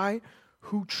one guy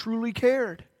who truly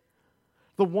cared.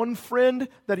 The one friend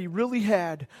that he really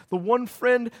had. The one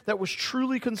friend that was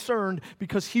truly concerned,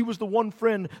 because he was the one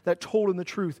friend that told him the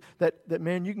truth. That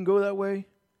man, you can go that way,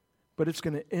 but it's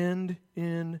going to end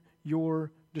in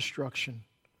your destruction.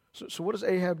 So what does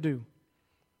Ahab do?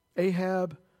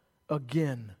 Ahab,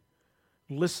 again,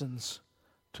 listens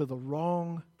to the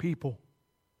wrong people.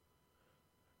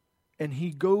 And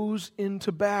he goes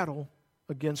into battle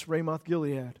against Ramoth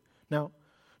Gilead. Now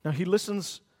he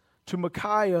listens to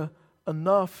Micaiah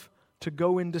enough to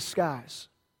go in disguise.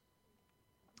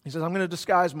 He says, I'm going to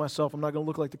disguise myself. I'm not going to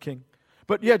look like the king.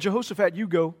 But yeah, Jehoshaphat, you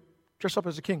go. Dress up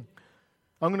as a king.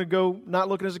 I'm going to go not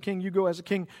looking as a king. You go as a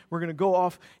king. We're going to go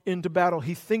off into battle.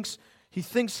 He thinks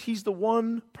he's the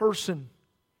one person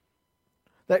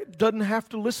that doesn't have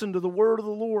to listen to the word of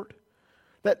the Lord,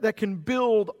 that can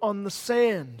build on the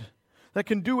sand, that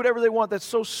can do whatever they want, that's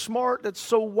so smart, that's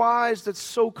so wise, that's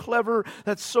so clever,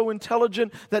 that's so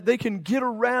intelligent, that they can get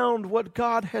around what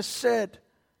God has said.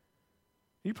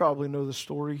 You probably know the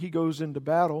story. He goes into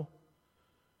battle,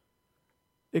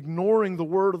 ignoring the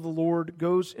word of the Lord,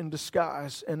 goes in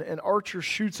disguise, and an archer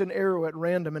shoots an arrow at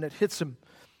random, and it hits him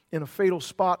in a fatal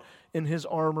spot in his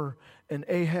armor, and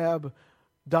Ahab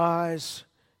dies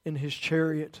in his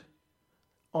chariot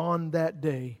on that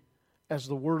day, as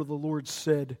the word of the Lord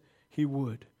said he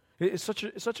would. It's such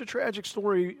a tragic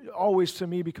story always to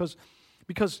me, because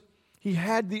he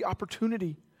had the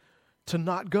opportunity to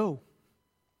not go.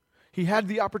 He had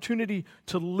the opportunity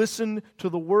to listen to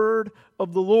the word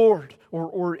of the Lord,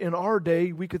 or in our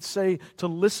day we could say to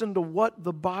listen to what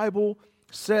the Bible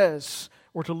says,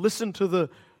 or to listen to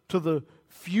the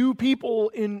few people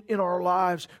in our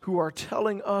lives who are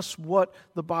telling us what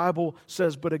the Bible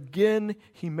says. But again,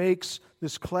 he makes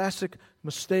this classic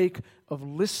mistake of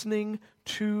listening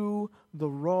to the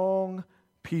wrong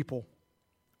people.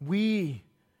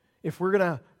 If we're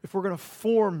gonna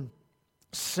form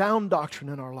sound doctrine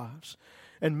in our lives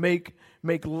and make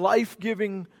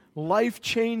life-giving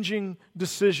life-changing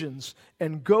decisions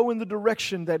and go in the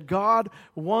direction that God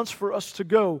wants for us to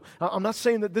go. I'm not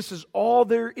saying that this is all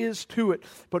there is to it,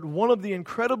 but one of the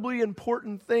incredibly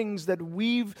important things that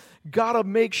we've got to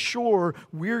make sure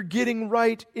we're getting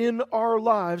right in our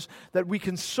lives that we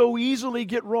can so easily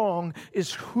get wrong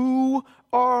is, who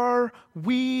are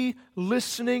we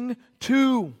listening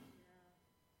to?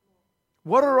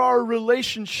 What are our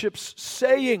relationships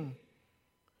saying?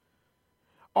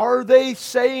 Are they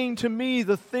saying to me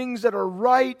the things that are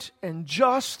right and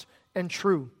just and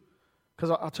true? Because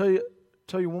I'll tell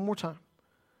you one more time.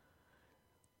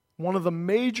 One of the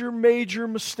major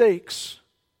mistakes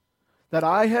that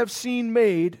I have seen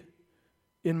made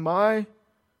in my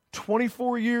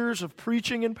 24 years of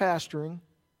preaching and pastoring,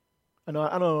 I know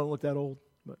I don't look that old,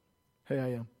 but hey, I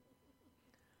am.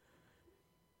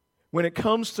 When it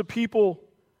comes to people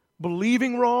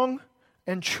believing wrong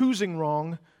and choosing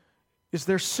wrong, is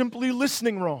they're simply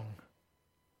listening wrong.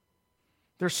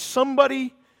 There's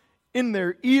somebody in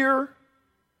their ear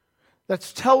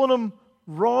that's telling them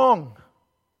wrong,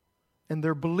 and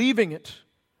they're believing it,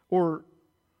 or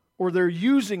they're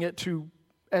using it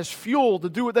as fuel to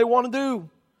do what they want to do.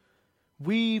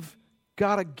 We've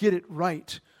got to get it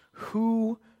right.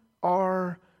 Who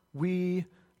are we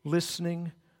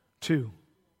listening to?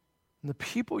 And the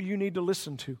people you need to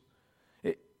listen to.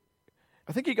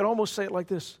 I think you could almost say it like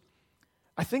this.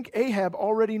 I think Ahab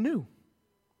already knew.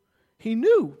 He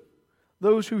knew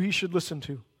those who he should listen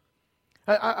to.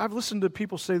 I've listened to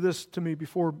people say this to me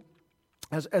before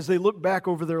as they look back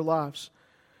over their lives.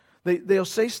 They'll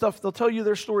say stuff, they'll tell you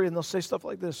their story, and they'll say stuff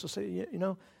like this. They'll say,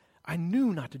 I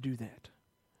knew not to do that,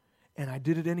 and I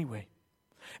did it anyway.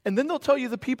 And then they'll tell you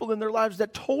the people in their lives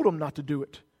that told them not to do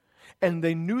it, and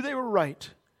they knew they were right,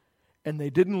 and they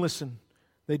didn't listen.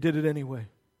 They did it anyway.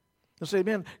 They'll say,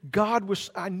 man,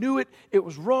 I knew it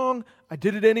was wrong, I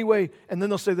did it anyway. And then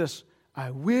they'll say this, I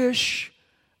wish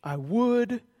I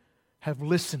would have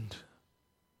listened.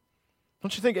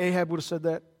 Don't you think Ahab would have said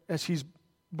that as he's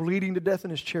bleeding to death in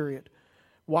his chariot,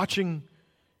 watching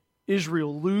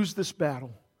Israel lose this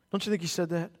battle? Don't you think he said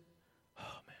that?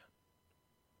 Oh, man,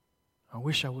 I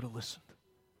wish I would have listened.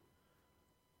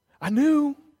 I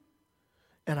knew,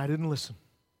 and I didn't listen.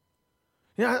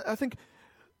 I think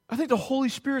the Holy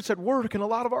Spirit's at work in a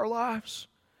lot of our lives,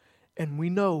 and we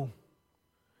know,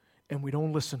 and we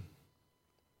don't listen.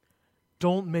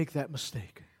 Don't make that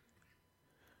mistake.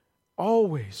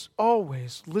 Always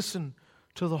listen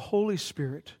to the Holy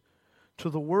Spirit, to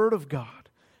the Word of God,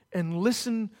 and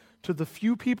listen to the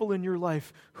few people in your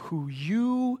life who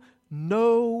you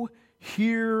know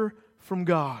hear from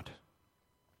God.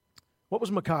 What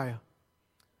was Micaiah?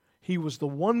 He was the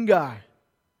one guy.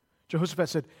 Jehoshaphat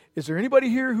said, is there anybody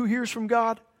here who hears from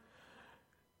God?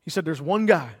 He said, there's one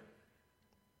guy.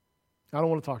 I don't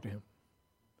want to talk to him.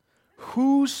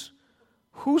 Who's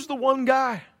the one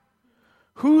guy?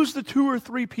 Who's the 2 or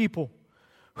 3 people?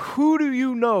 Who do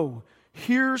you know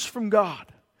hears from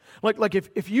God? Like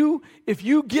if you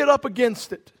get up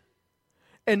against it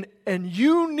and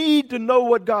you need to know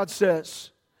what God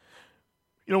says,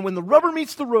 when the rubber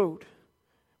meets the road,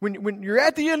 when you're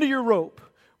at the end of your rope,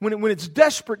 when it's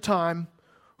desperate time,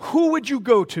 who would you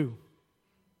go to?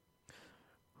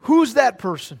 Who's that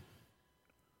person?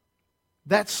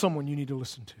 That's someone you need to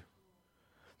listen to.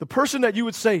 The person that you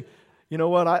would say, you know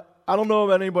what, I don't know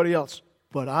about anybody else,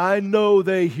 but I know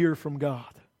they hear from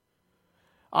God.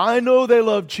 I know they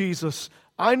love Jesus.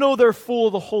 I know they're full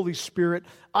of the Holy Spirit.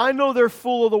 I know they're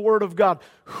full of the Word of God.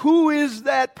 Who is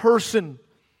that person?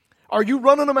 Are you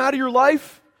running them out of your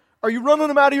life? Are you running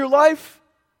them out of your life?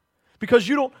 Because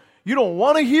you don't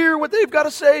want to hear what they've got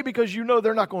to say, because you know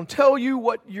they're not going to tell you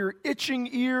what your itching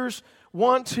ears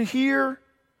want to hear.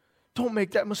 Don't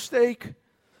make that mistake.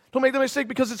 Don't make that mistake,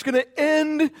 because it's going to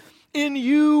end in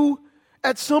you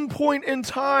at some point in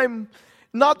time,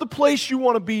 not the place you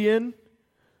want to be in,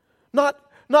 not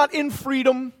in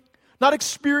freedom, not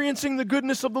experiencing the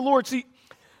goodness of the Lord.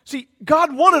 See,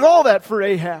 God wanted all that for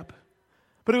Ahab,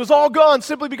 but it was all gone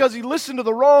simply because he listened to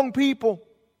the wrong people,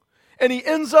 and he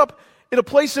ends up in a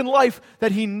place in life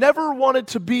that he never wanted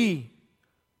to be.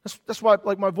 That's why,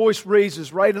 my voice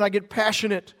raises, right? And I get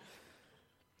passionate.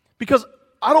 Because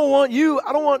I don't want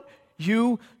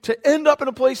you to end up in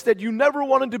a place that you never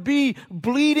wanted to be,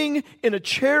 bleeding in a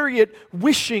chariot,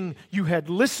 wishing you had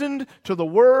listened to the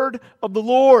word of the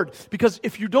Lord. Because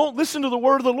if you don't listen to the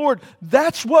word of the Lord,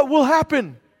 that's what will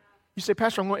happen. You say,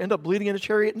 Pastor, I'm going to end up bleeding in a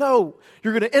chariot? No,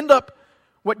 you're going to end up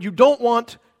what you don't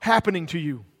want happening to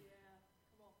you.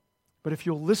 But if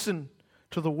you'll listen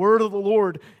to the word of the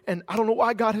Lord, and I don't know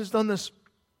why God has done this,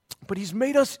 but He's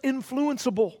made us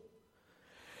influenceable.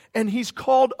 And He's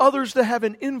called others to have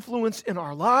an influence in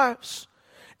our lives.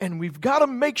 And we've got to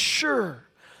make sure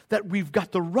that we've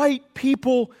got the right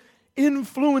people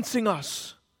influencing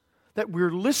us, that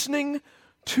we're listening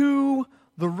to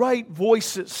the right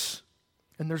voices.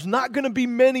 And there's not going to be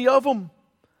many of them,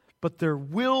 but there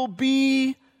will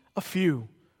be a few.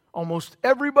 Almost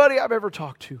everybody I've ever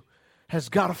talked to has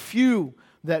got a few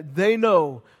that they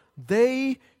know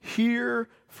they hear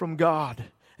from God.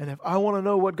 And if I want to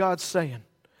know what God's saying,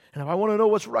 and if I want to know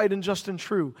what's right and just and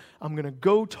true, I'm going to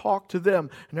go talk to them.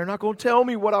 And they're not going to tell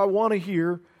me what I want to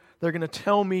hear. They're going to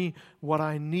tell me what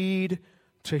I need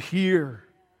to hear.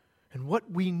 And what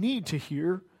we need to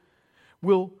hear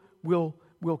will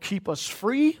keep us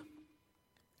free,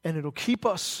 and it'll keep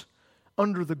us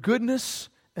under the goodness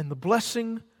and the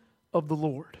blessing of the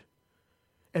Lord.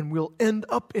 And we'll end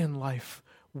up in life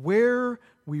where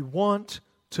we want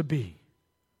to be.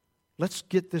 Let's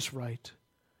get this right.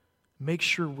 Make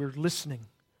sure we're listening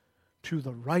to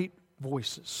the right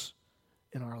voices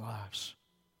in our lives.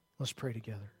 Let's pray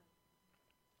together.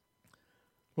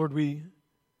 Lord, we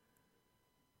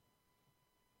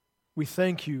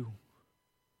thank You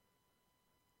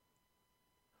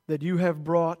that You have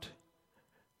brought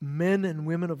men and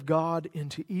women of God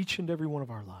into each and every one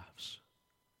of our lives.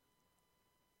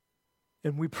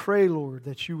 And we pray, Lord,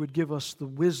 that You would give us the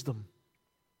wisdom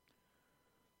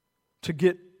to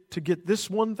get this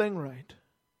one thing right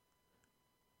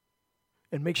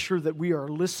and make sure that we are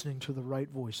listening to the right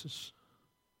voices.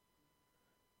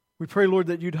 We pray, Lord,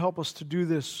 that You'd help us to do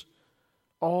this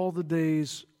all the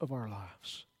days of our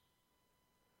lives.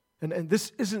 And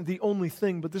this isn't the only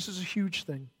thing, but this is a huge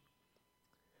thing.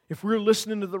 If we're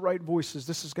listening to the right voices,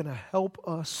 this is going to help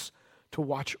us to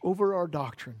watch over our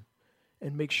doctrine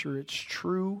and make sure it's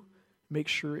true, make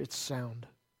sure it's sound.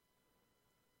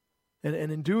 And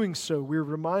in doing so, we're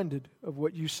reminded of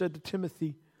what You said to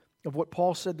Timothy, of what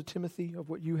Paul said to Timothy, of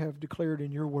what You have declared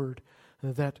in Your word,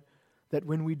 that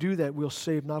when we do that, we'll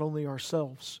save not only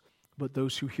ourselves, but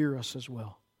those who hear us as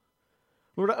well.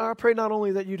 Lord, I pray not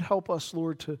only that You'd help us,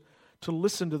 Lord, to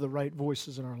listen to the right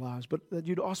voices in our lives, but that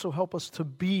You'd also help us to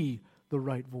be the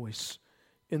right voice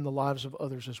in the lives of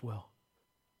others as well.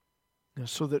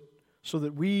 So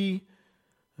that we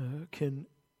can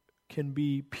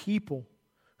be people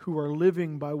who are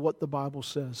living by what the Bible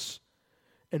says,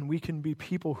 and we can be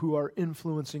people who are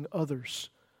influencing others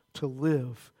to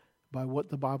live by what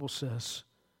the Bible says,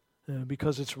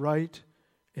 because it's right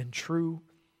and true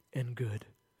and good.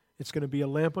 It's going to be a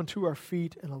lamp unto our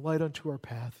feet and a light unto our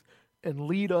path, and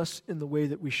lead us in the way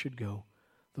that we should go,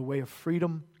 the way of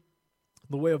freedom,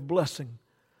 the way of blessing,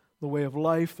 the way of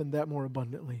life, and that more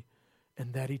abundantly,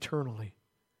 and that eternally.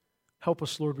 Help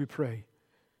us, Lord, we pray,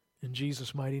 in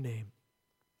Jesus' mighty name.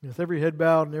 And with every head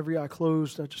bowed and every eye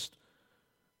closed, just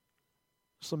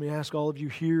let me ask all of you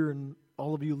here and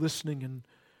all of you listening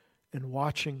and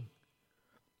watching,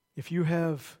 if you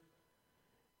have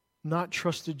not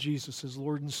trusted Jesus as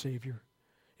Lord and Savior,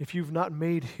 if you've not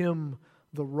made Him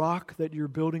the rock that you're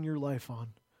building your life on,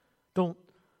 don't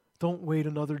wait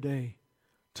another day.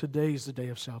 Today is the day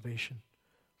of salvation.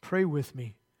 Pray with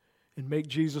me and make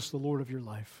Jesus the Lord of your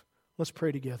life. Let's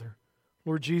pray together.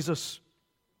 Lord Jesus,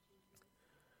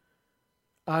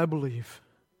 I believe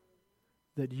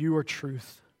that You are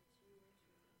truth,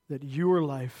 that You are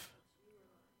life,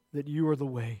 that You are the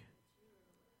way.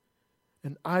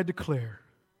 And I declare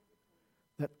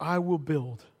that I will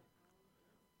build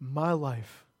my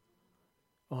life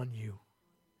on You.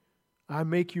 I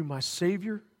make You my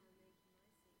Savior.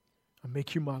 I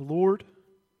make You my Lord.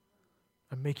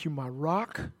 I make You my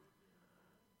rock,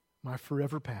 my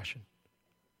forever passion.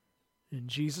 In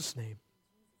Jesus' name,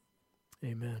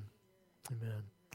 amen. Amen.